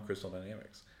from Crystal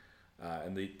Dynamics,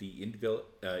 and the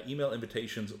email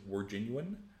invitations were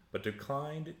genuine, but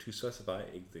declined to specify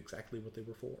exactly what they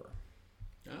were for.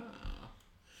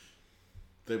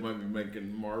 They might be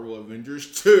making Marvel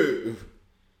Avengers 2.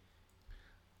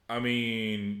 I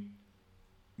mean,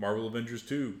 Marvel Avengers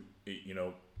 2. you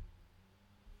know,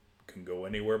 can go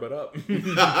anywhere but up.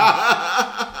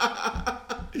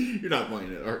 You're not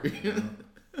playing it, are you?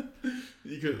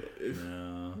 You could.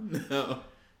 No.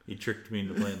 He tricked me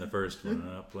into playing the first one and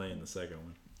not playing the second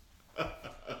one.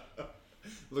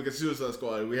 Look at Suicide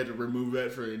Squad. We had to remove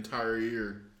that for an entire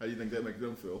year. How do you think that makes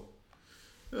them feel?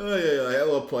 Oh, yeah, I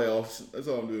love playoffs. That's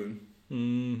all I'm doing.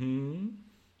 Mm-hmm.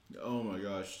 Oh, my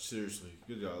gosh. Seriously.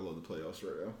 Good God. I love the playoffs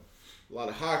right now. A lot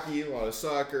of hockey, a lot of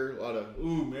soccer, a lot of...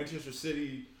 Manchester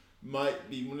City might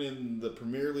be winning the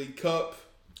Premier League Cup.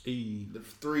 The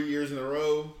 3 years in a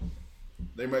row.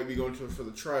 They might be going for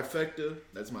the trifecta.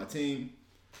 That's my team.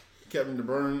 Kevin De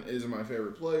Bruyne is my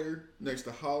favorite player, next to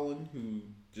Haaland, who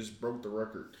just broke the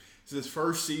record. It's his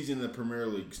first season in the Premier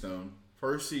League, Stone.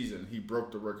 First season, he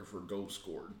broke the record for goals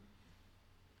scored.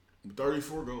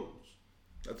 34 goals.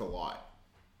 That's a lot.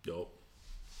 Yup.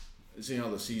 See how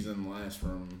the season lasts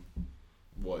from,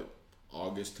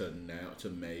 August to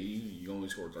May. You only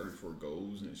scored 34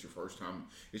 goals, and it's your first time.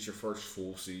 It's your first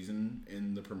full season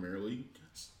in the Premier League.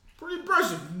 It's pretty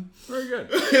impressive. Very good.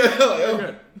 Very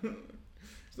good.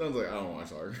 Sounds like I don't watch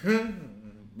soccer,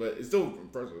 but it's still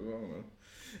impressive. I don't know.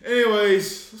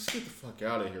 Anyways, let's get the fuck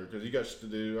out of here because you got shit to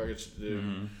do. I got shit to do.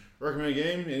 Mm-hmm. Recommend a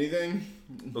game? Anything?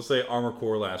 Let's say Armored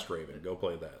Core Last Raven. Go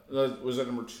play that. Was that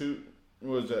number 2?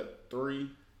 Was that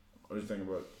 3? What do you think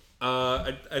about it?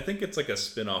 I think it's like a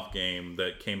spin-off game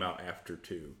that came out after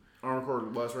 2. Armored Core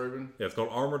Last Raven? Yeah, it's called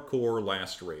Armored Core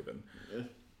Last Raven. Yeah.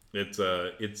 It's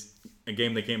a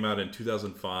game that came out in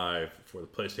 2005 for the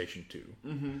PlayStation 2.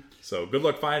 Mm-hmm. So good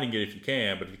luck finding it if you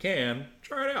can, but if you can,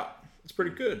 try it out. It's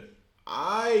pretty good.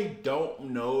 I don't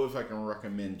know if I can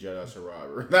recommend Jedi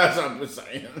Survivor. That's what I'm just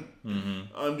saying. Mm-hmm.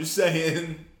 I'm just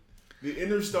saying the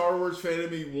inner Star Wars fan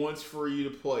of me wants for you to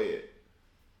play it.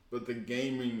 But the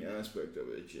gaming aspect of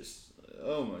it just,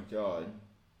 oh my god.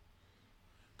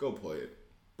 Go play it.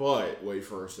 But wait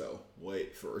first though.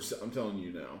 Wait first. I'm telling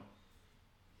you now.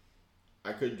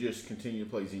 I could just continue to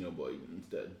play Xenoblade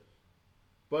instead.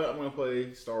 But I'm going to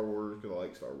play Star Wars because I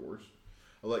like Star Wars.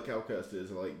 I like Cal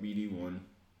Kestis. I like BD1.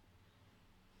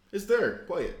 It's there.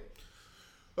 Play it.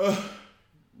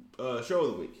 Show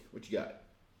of the week. What you got?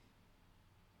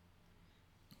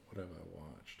 What have I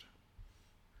watched?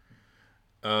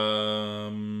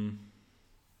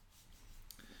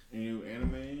 Any new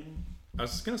anime? I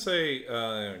was just going to say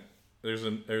there's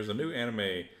a new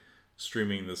anime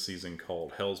streaming this season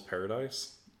called Hell's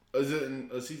Paradise. Is it in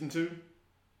season 2?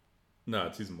 No,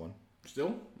 it's season 1.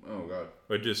 Still? Oh, God.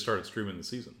 It just started streaming the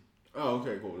season. Oh,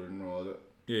 okay, cool. Didn't realize that.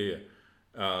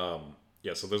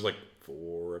 Yeah, so there's like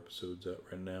 4 episodes out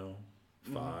right now.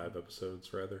 5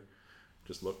 episodes, rather.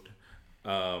 Just looked.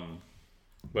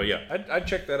 But yeah, I'd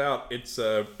check that out. It's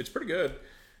pretty good.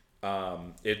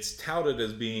 It's touted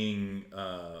as being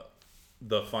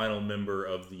the final member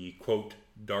of the, quote,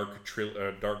 dark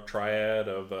triad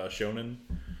of shonen,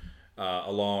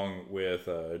 along with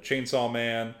Chainsaw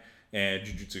Man and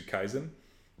Jujutsu Kaisen.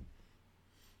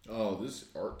 Oh, this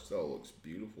art style looks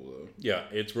beautiful though. Yeah,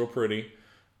 it's real pretty,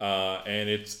 and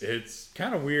it's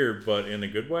kind of weird, but in a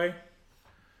good way.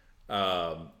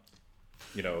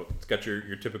 It's got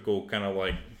your typical kind of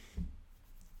like,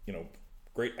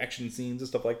 great action scenes and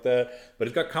stuff like that, but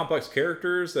it's got complex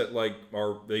characters that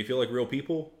they feel like real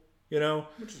people,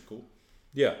 which is cool.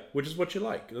 Yeah, which is what you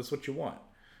like. That's what you want.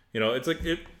 It's like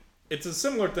it's a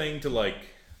similar thing to like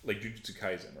Jujutsu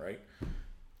Kaisen, right?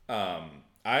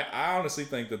 I honestly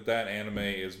think that anime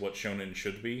is what shonen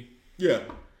should be. Yeah.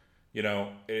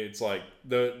 It's like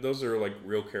those are like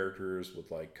real characters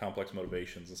with like complex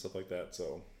motivations and stuff like that.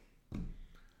 So,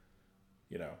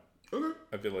 okay.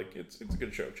 I feel like it's a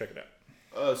good show. Check it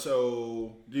out.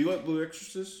 So do you like Blue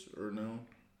Exorcist or no?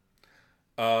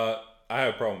 I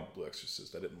have a problem with Blue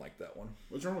Exorcist. I didn't like that one.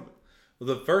 What's wrong with it?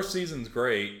 Well, the first season's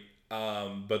great,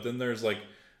 but then there's like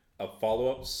a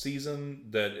follow-up season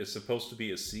that is supposed to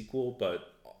be a sequel,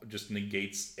 but just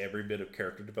negates every bit of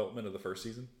character development of the first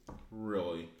season.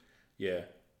 Really? Yeah.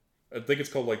 I think it's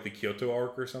called like the Kyoto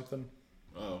arc or something.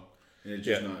 Oh. And it's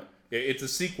just not... It's a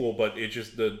sequel, but it's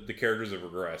just the characters have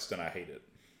regressed, and I hate it.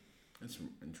 That's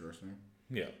interesting.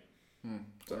 Yeah. I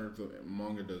wonder if the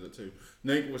manga does it too.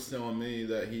 Nate was telling me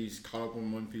that he's caught up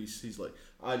on One Piece. He's like,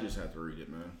 I just have to read it,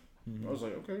 man. Mm-hmm. I was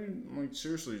like, okay. I'm like,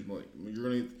 seriously, like you're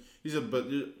gonna. He said, but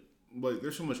like,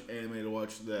 there's so much anime to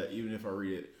watch that even if I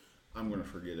read it, I'm gonna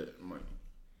forget it. I'm like,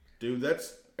 dude,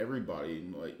 that's everybody.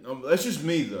 Like, that's just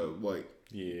me though. Like,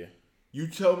 yeah. You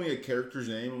tell me a character's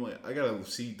name, I'm like, I gotta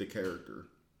see the character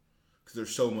because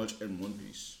there's so much in One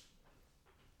Piece.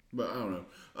 But I don't know.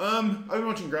 I've been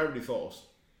watching Gravity Falls.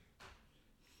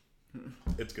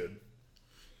 It's good.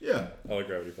 Yeah. I like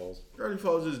Gravity Falls. Gravity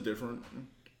Falls is different.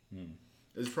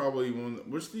 It's probably one.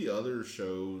 What's the other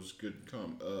shows? Good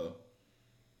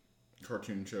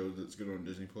cartoon show that's good on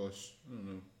Disney Plus. I don't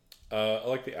know. I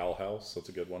like the Owl House. That's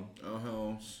a good one. Owl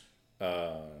House.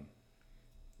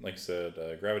 Like I said,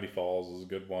 Gravity Falls is a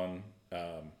good one.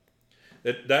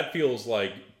 That feels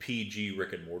like PG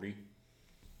Rick and Morty.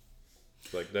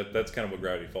 Like that's kind of what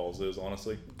Gravity Falls is,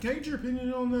 honestly. Can I get your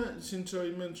opinion on that? Since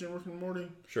you mentioned Rick and Morty.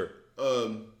 Sure.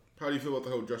 How do you feel about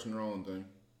the whole Justin Roiland thing?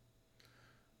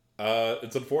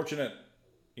 It's unfortunate,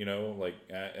 like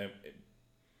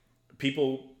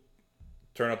people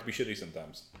turn out to be shitty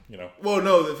sometimes, Well,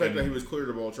 no, the fact that he was cleared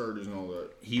of all charges and all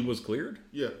that. He was cleared?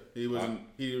 Yeah, he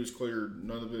was cleared.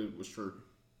 None of it was true.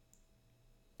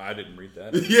 I didn't read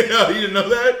that. Yeah, you didn't know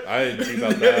that? I didn't see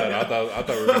about that. I thought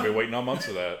we were going to be waiting on months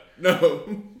for that.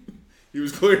 No, he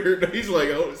was cleared. He's like,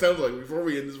 oh, it sounds like before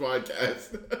we end this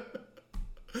podcast.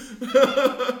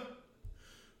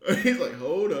 He's like,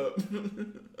 hold up.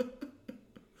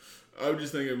 I was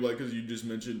just thinking, like, because you just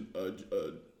mentioned,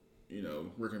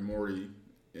 Rick and Morty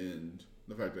and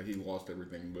the fact that he lost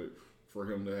everything, but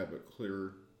for him to have it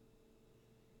clear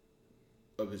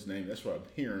of his name, that's what I'm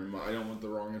hearing. I don't want the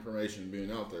wrong information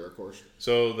being out there, of course.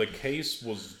 So the case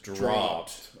was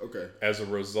dropped. Okay. As a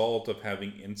result of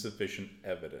having insufficient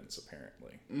evidence,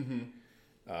 apparently. Mm-hmm.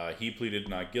 He pleaded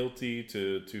not guilty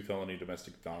to 2 felony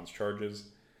domestic violence charges.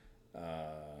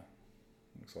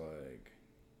 Looks like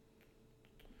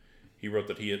he wrote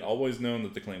that he had always known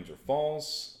that the claims were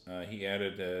false. He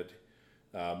added that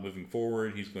moving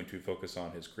forward, he's going to focus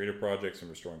on his creative projects and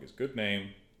restoring his good name.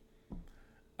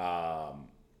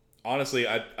 Honestly,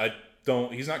 I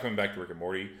don't. He's not coming back to Rick and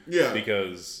Morty. Yeah.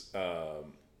 Because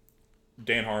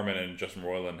Dan Harmon and Justin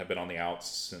Roiland have been on the outs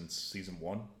since season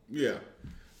 1. Yeah.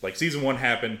 Like season 1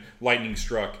 happened, lightning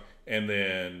struck, and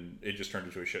then it just turned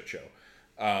into a shit show.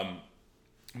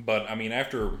 But I mean,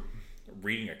 after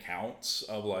reading accounts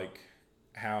of like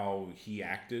how he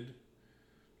acted,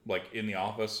 like in the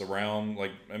office around,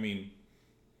 like, I mean.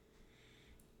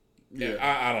 Yeah,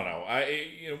 I don't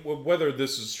know. Whether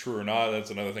this is true or not, that's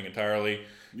another thing entirely.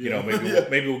 Yeah.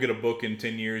 Maybe we'll get a book in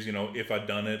 10 years. If I'd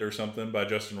done it or something by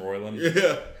Justin Roiland.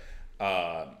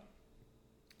 Yeah.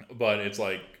 But it's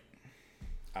like,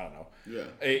 I don't know. Yeah.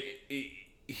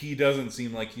 He doesn't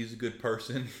seem like he's a good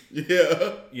person.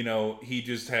 Yeah. He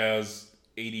just has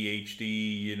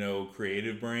ADHD.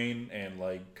 Creative brain and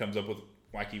like comes up with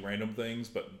wacky random things,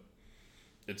 but.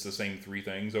 It's the same 3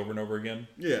 things over and over again.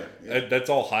 Yeah. That's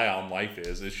all High on Life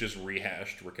is. It's just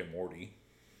rehashed Rick and Morty.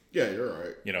 Yeah, you're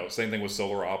right. Same thing with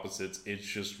Solar Opposites. It's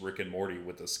just Rick and Morty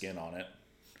with the skin on it.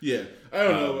 Yeah. I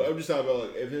don't know. I'm just talking about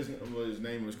like, if his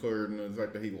name was cleared and the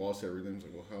fact that he lost everything, it's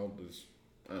like, well, how does...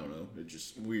 I don't know. It's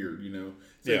just weird,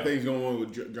 Same thing's going on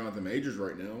with Jonathan Majors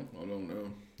right now. I don't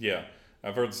know. Yeah.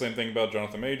 I've heard the same thing about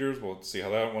Jonathan Majors. We'll see how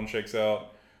that one shakes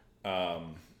out. Like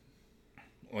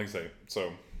I say,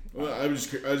 so... Well, I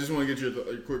just want to get your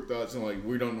quick thoughts on, like,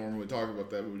 we don't normally talk about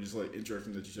that, but we're just, like,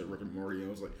 interesting that you said Rick and Morty. And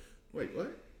I was like, wait,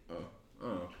 what?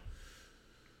 Oh.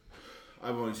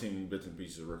 I've only seen bits and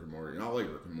pieces of Rick and Morty, and I like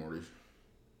Rick and Morty.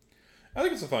 I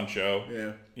think it's a fun show.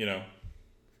 Yeah.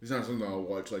 It's not something I'll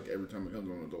watch, like, every time it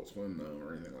comes on Adult Swim, though,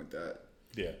 or anything like that.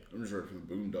 Yeah. I'm just ready for the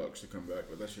Boondocks to come back,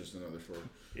 but that's just another story.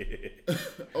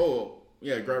 Oh,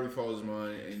 yeah, Gravity Falls is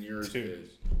mine, and yours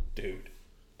is... Dude.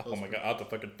 Oh my god, I'll have to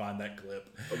fucking find that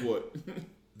clip. Of what?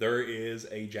 There is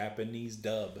a Japanese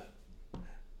dub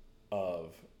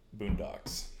of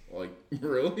Boondocks. Like,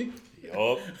 really?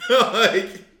 Yup.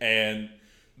 Like... And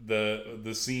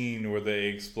the scene where they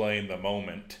explain the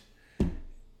moment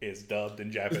is dubbed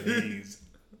in Japanese.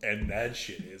 And that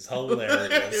shit is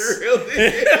hilarious.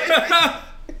 Really?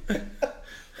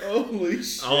 Holy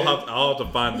shit. I'll have to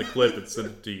find the clip and send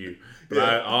it to you.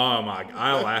 But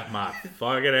I laughed my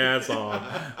fucking ass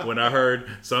off when I heard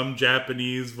some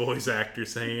Japanese voice actor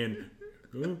saying,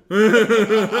 okay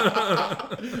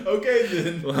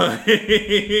then.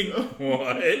 Like,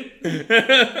 what?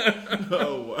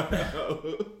 Oh, wow.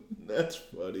 That's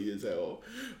funny as hell.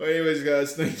 Well, anyways,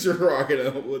 guys, thanks for rocking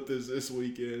out with us this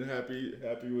weekend. Happy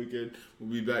weekend.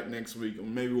 We'll be back next week.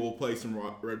 Maybe we'll play some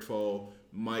Redfall.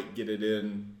 Might get it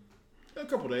in a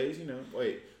couple days,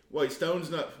 Wait, Stone's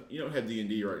not... You don't have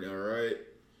D&D right now, right?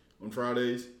 On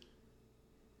Fridays?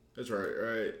 That's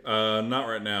right? Not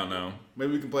right now, no.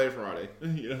 Maybe we can play it Friday,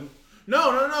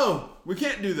 No. We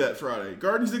can't do that Friday.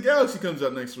 Guardians of the Galaxy comes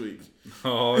out next week.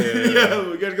 Oh, yeah. Yeah,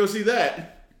 we got to go see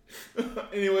that.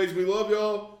 Anyways, we love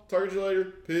y'all. Talk to you later.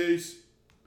 Peace.